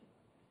thing,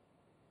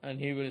 and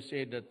he will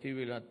say that he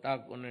will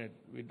attack on it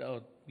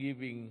without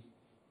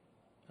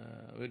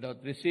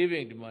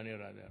receiving the money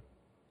rather.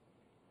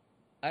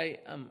 I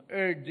am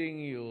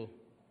urging you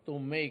to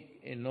make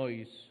a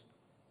noise,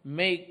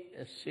 make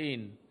a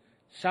scene,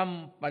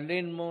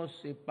 sampalin mo,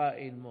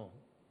 sipain mo.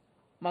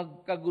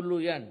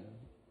 Magkagulo yan.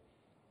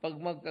 Pag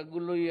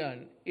magkagulo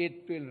yan,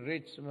 it will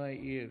reach my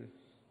ears.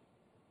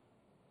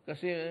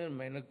 Kasi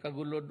may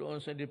nagkagulo doon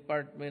sa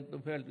Department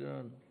of Health.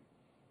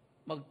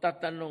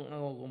 Magtatanong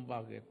ako kung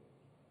bakit.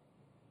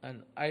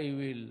 And I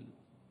will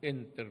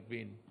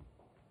intervene.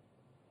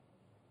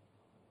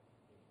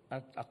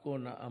 At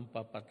ako na ang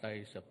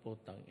papatay sa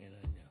putang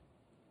ina niya.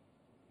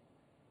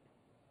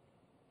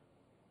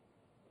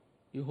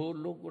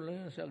 Ihulog ko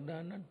lang yan sa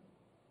agdanan.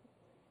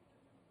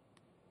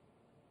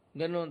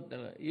 Ganon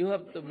talaga. You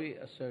have to be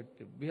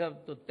assertive. We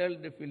have to tell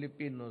the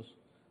Filipinos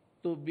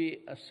to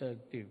be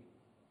assertive.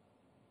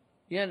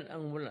 Yan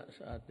ang wala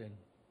sa atin.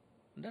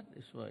 That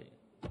is why.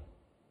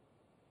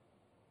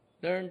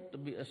 Learn to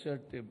be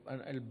assertive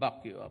and I'll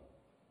back you up.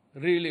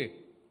 Really,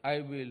 I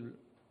will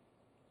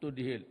to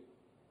the hill.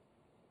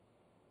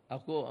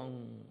 Ako ang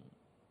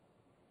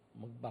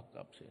mag-back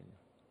up sa inyo.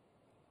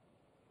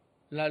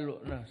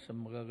 Lalo na sa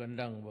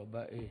magagandang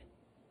babae.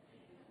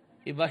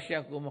 Iba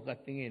siya kung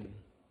makatingin.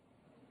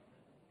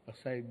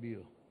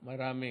 Pasaybiyo.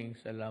 Maraming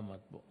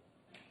salamat po.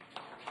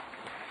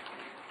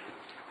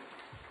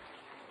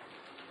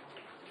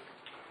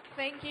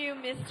 Thank you,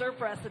 Mr.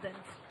 President.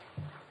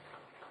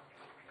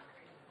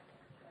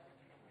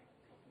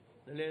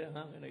 Dali lang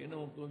ha,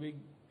 kinainom ng tubig.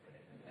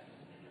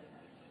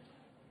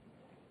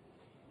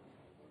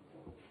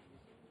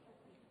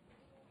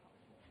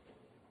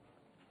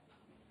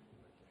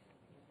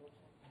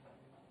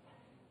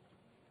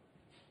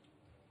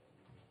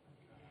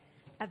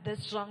 At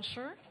this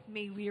juncture,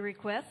 may we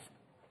request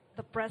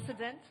the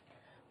President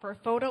for a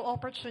photo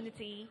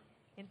opportunity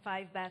in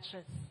 5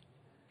 batches.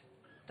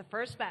 The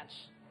first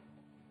batch,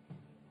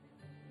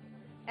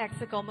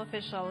 Execom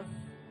officials.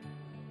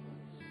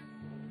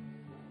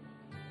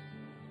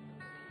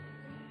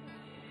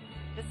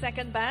 The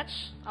second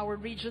batch, our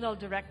regional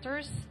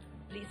directors,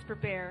 please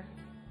prepare.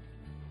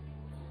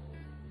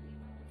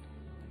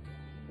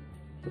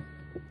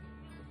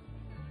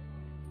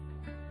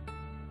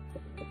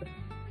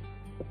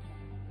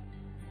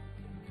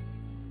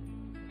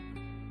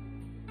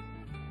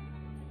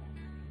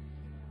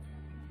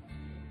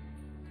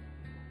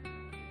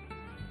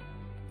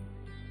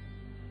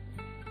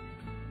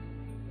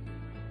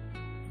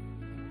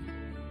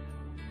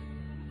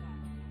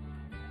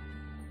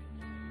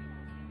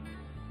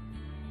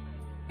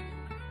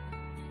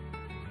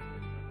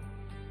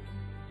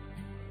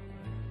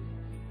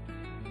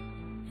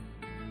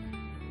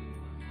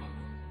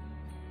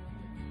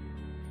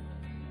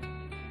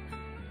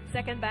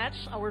 Second batch,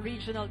 our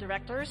regional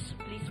directors,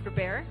 please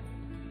prepare.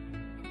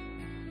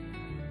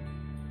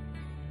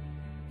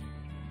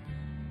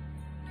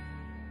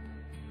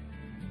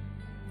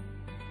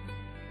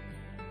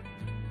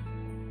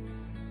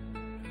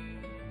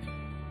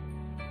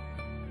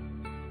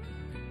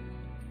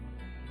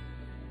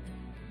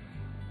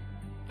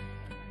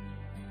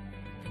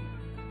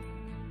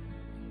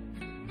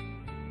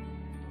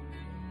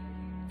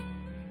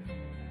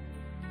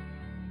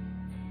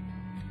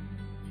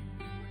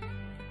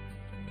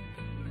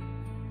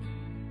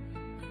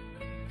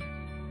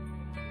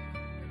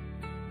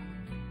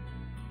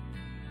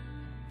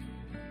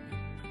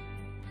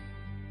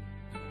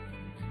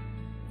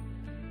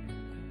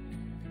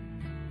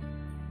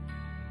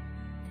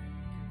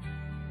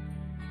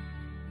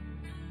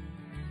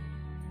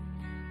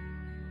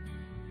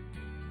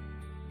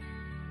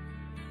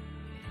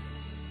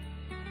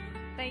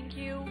 Thank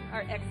you.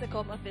 Our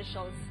Execom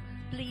officials,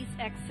 please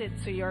exit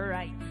to your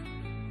right.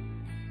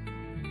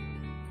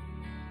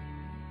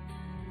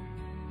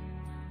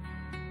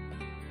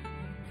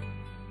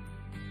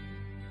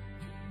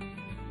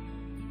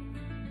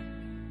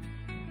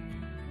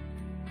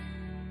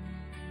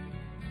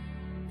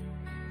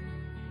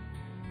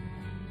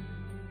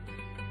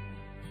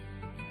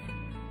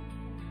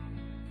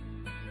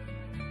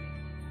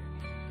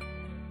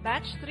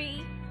 Batch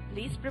 3,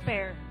 please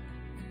prepare.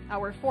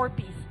 Our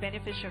 4-piece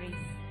beneficiaries.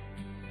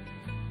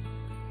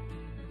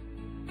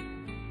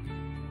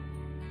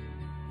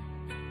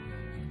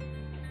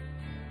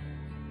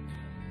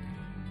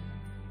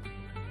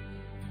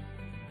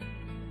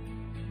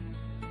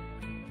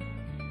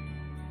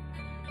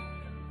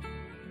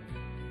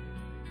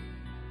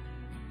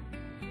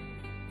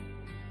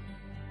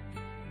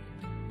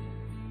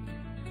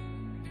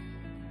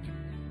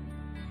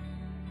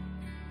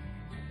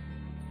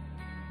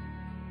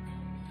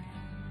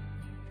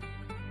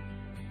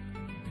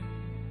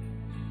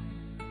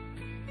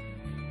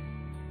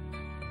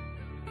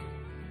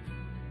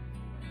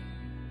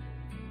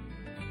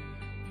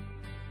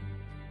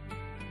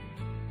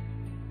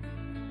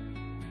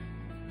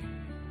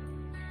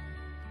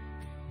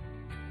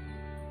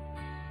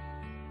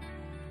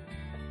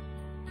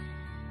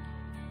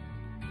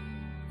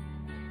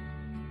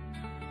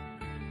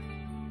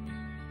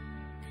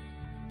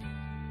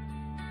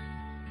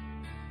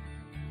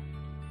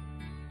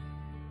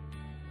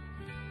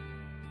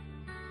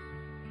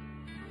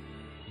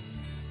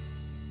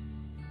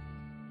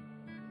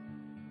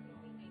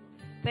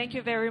 Thank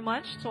you very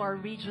much to our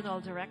regional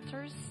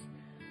directors.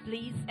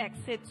 Please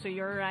exit to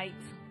your right.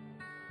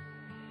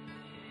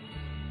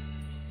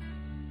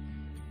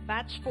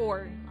 Batch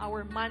 4,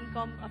 our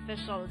MANCOM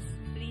officials,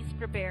 please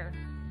prepare.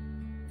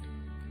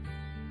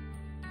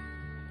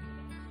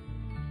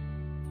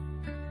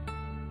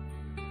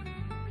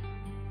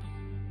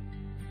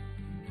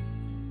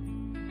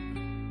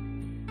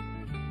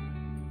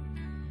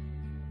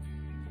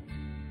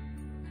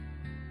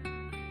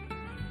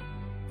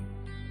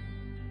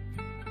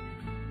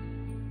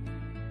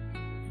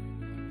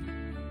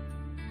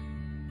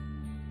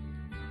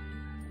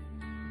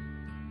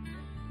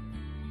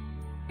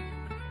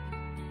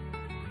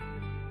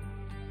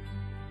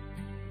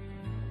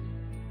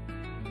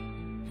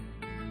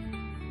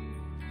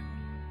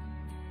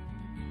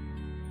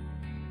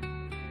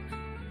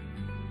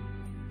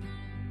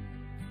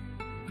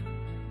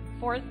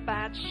 Fourth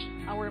batch,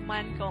 our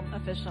MANCOM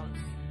officials.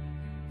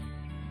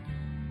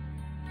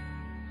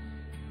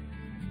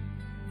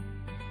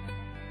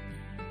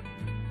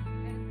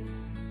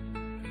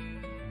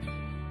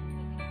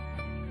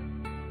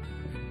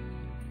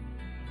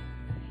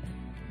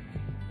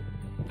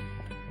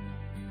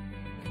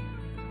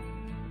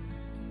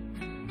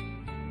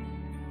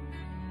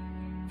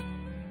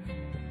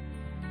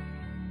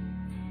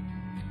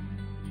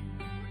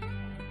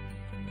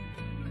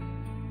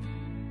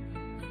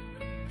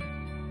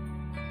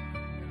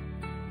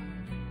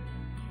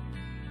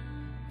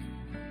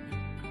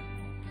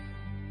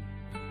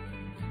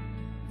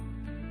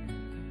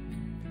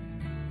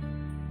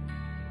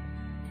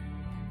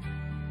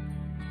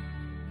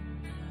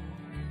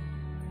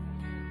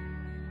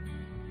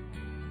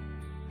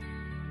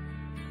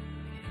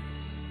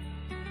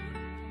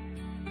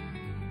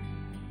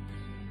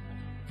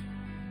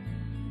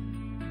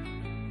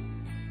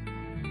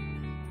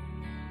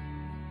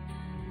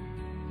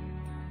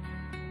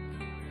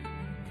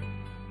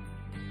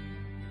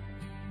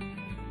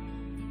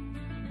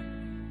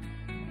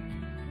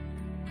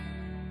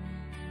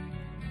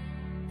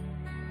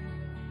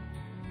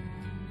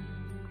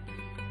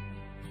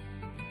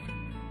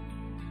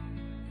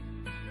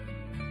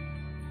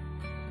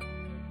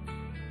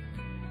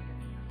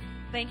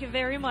 Thank you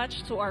very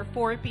much to our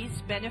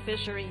 4-piece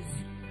beneficiaries.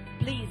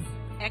 Please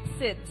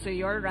exit to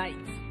your right.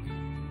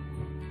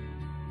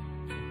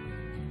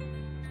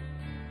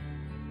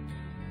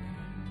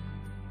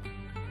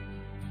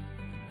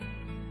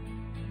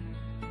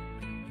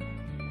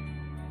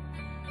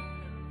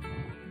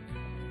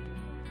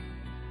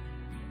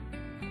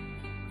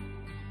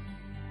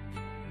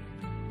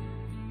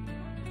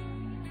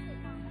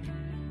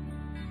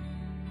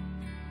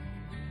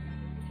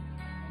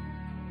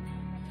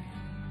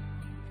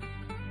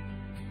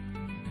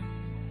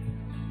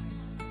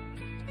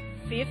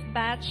 Fifth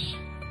batch,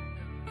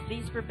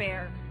 please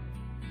prepare.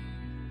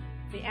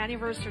 The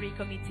Anniversary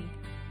Committee.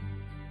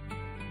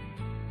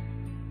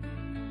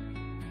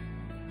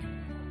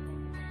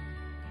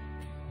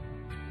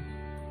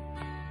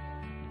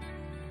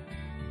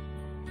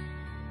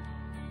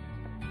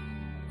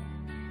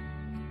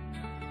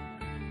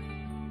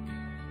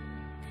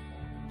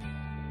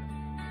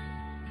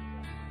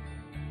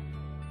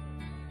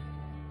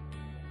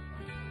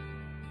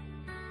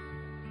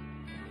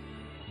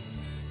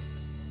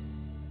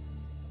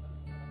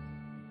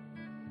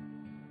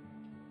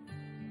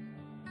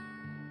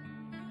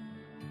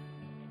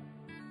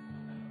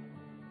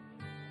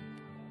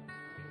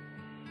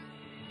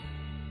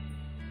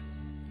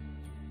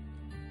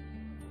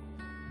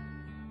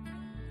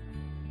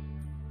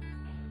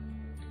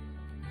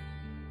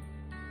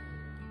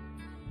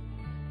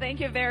 Thank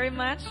you very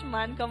much,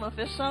 Mancom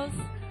officials.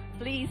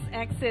 Please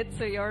exit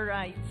to your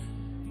right.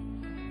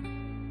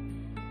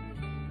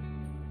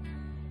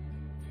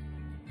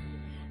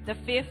 The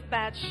fifth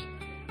batch,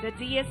 the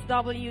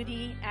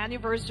DSWD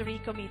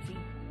Anniversary Committee.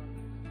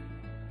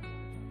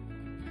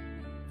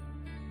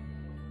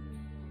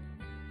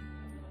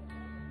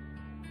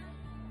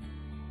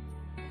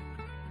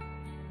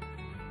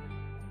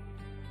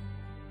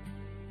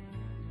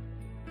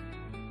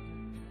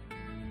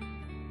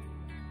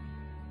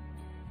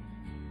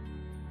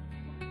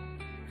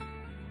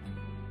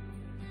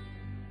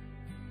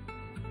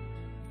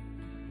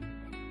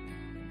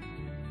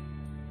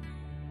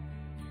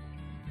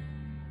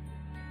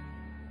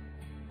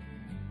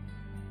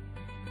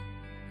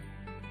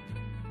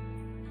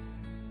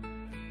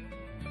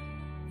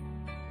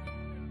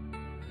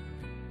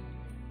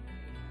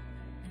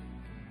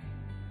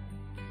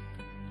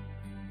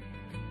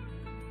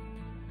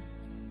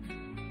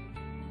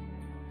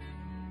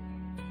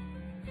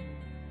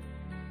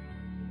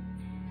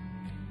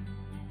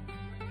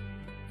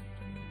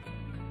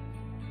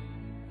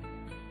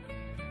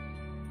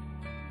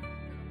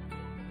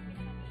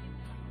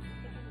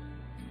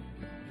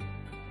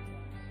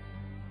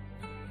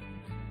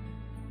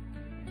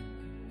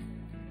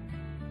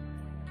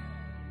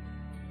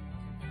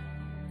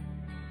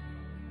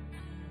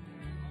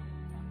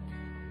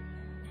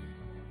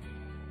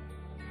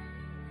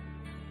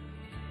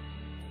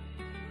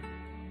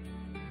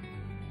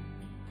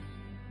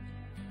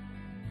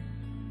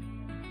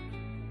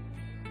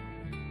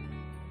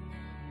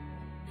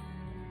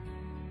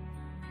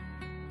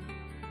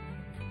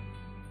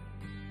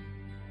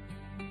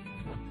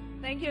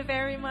 Thank you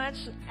very much,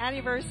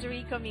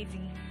 Anniversary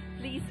Committee.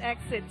 Please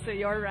exit to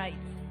your right.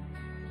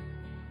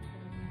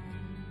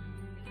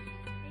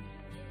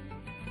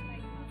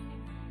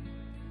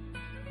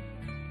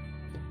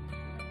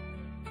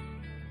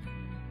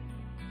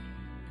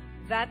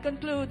 That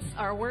concludes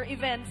our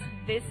event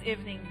this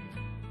evening.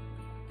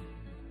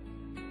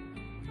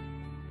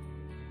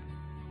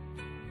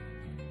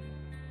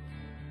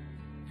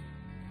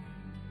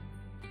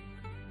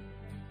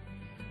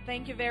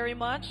 Thank you very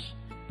much,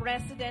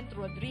 President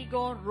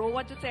Rodrigo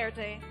Roa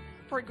Duterte,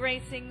 for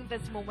gracing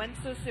this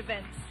momentous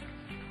event.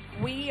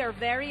 We are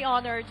very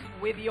honored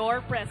with your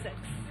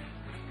presence.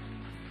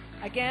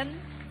 Again,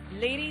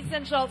 ladies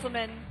and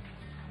gentlemen,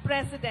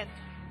 President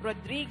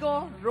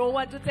Rodrigo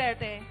Roa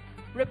Duterte,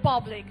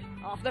 Republic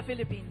of the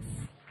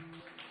Philippines.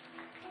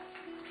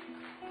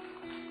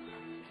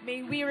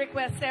 May we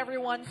request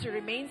everyone to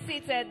remain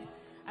seated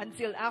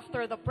until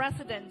after the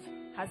President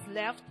has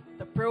left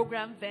the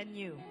program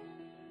venue.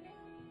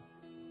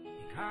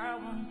 Ikaw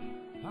ang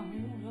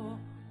Pangulo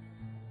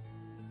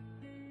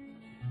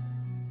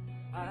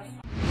para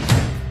sa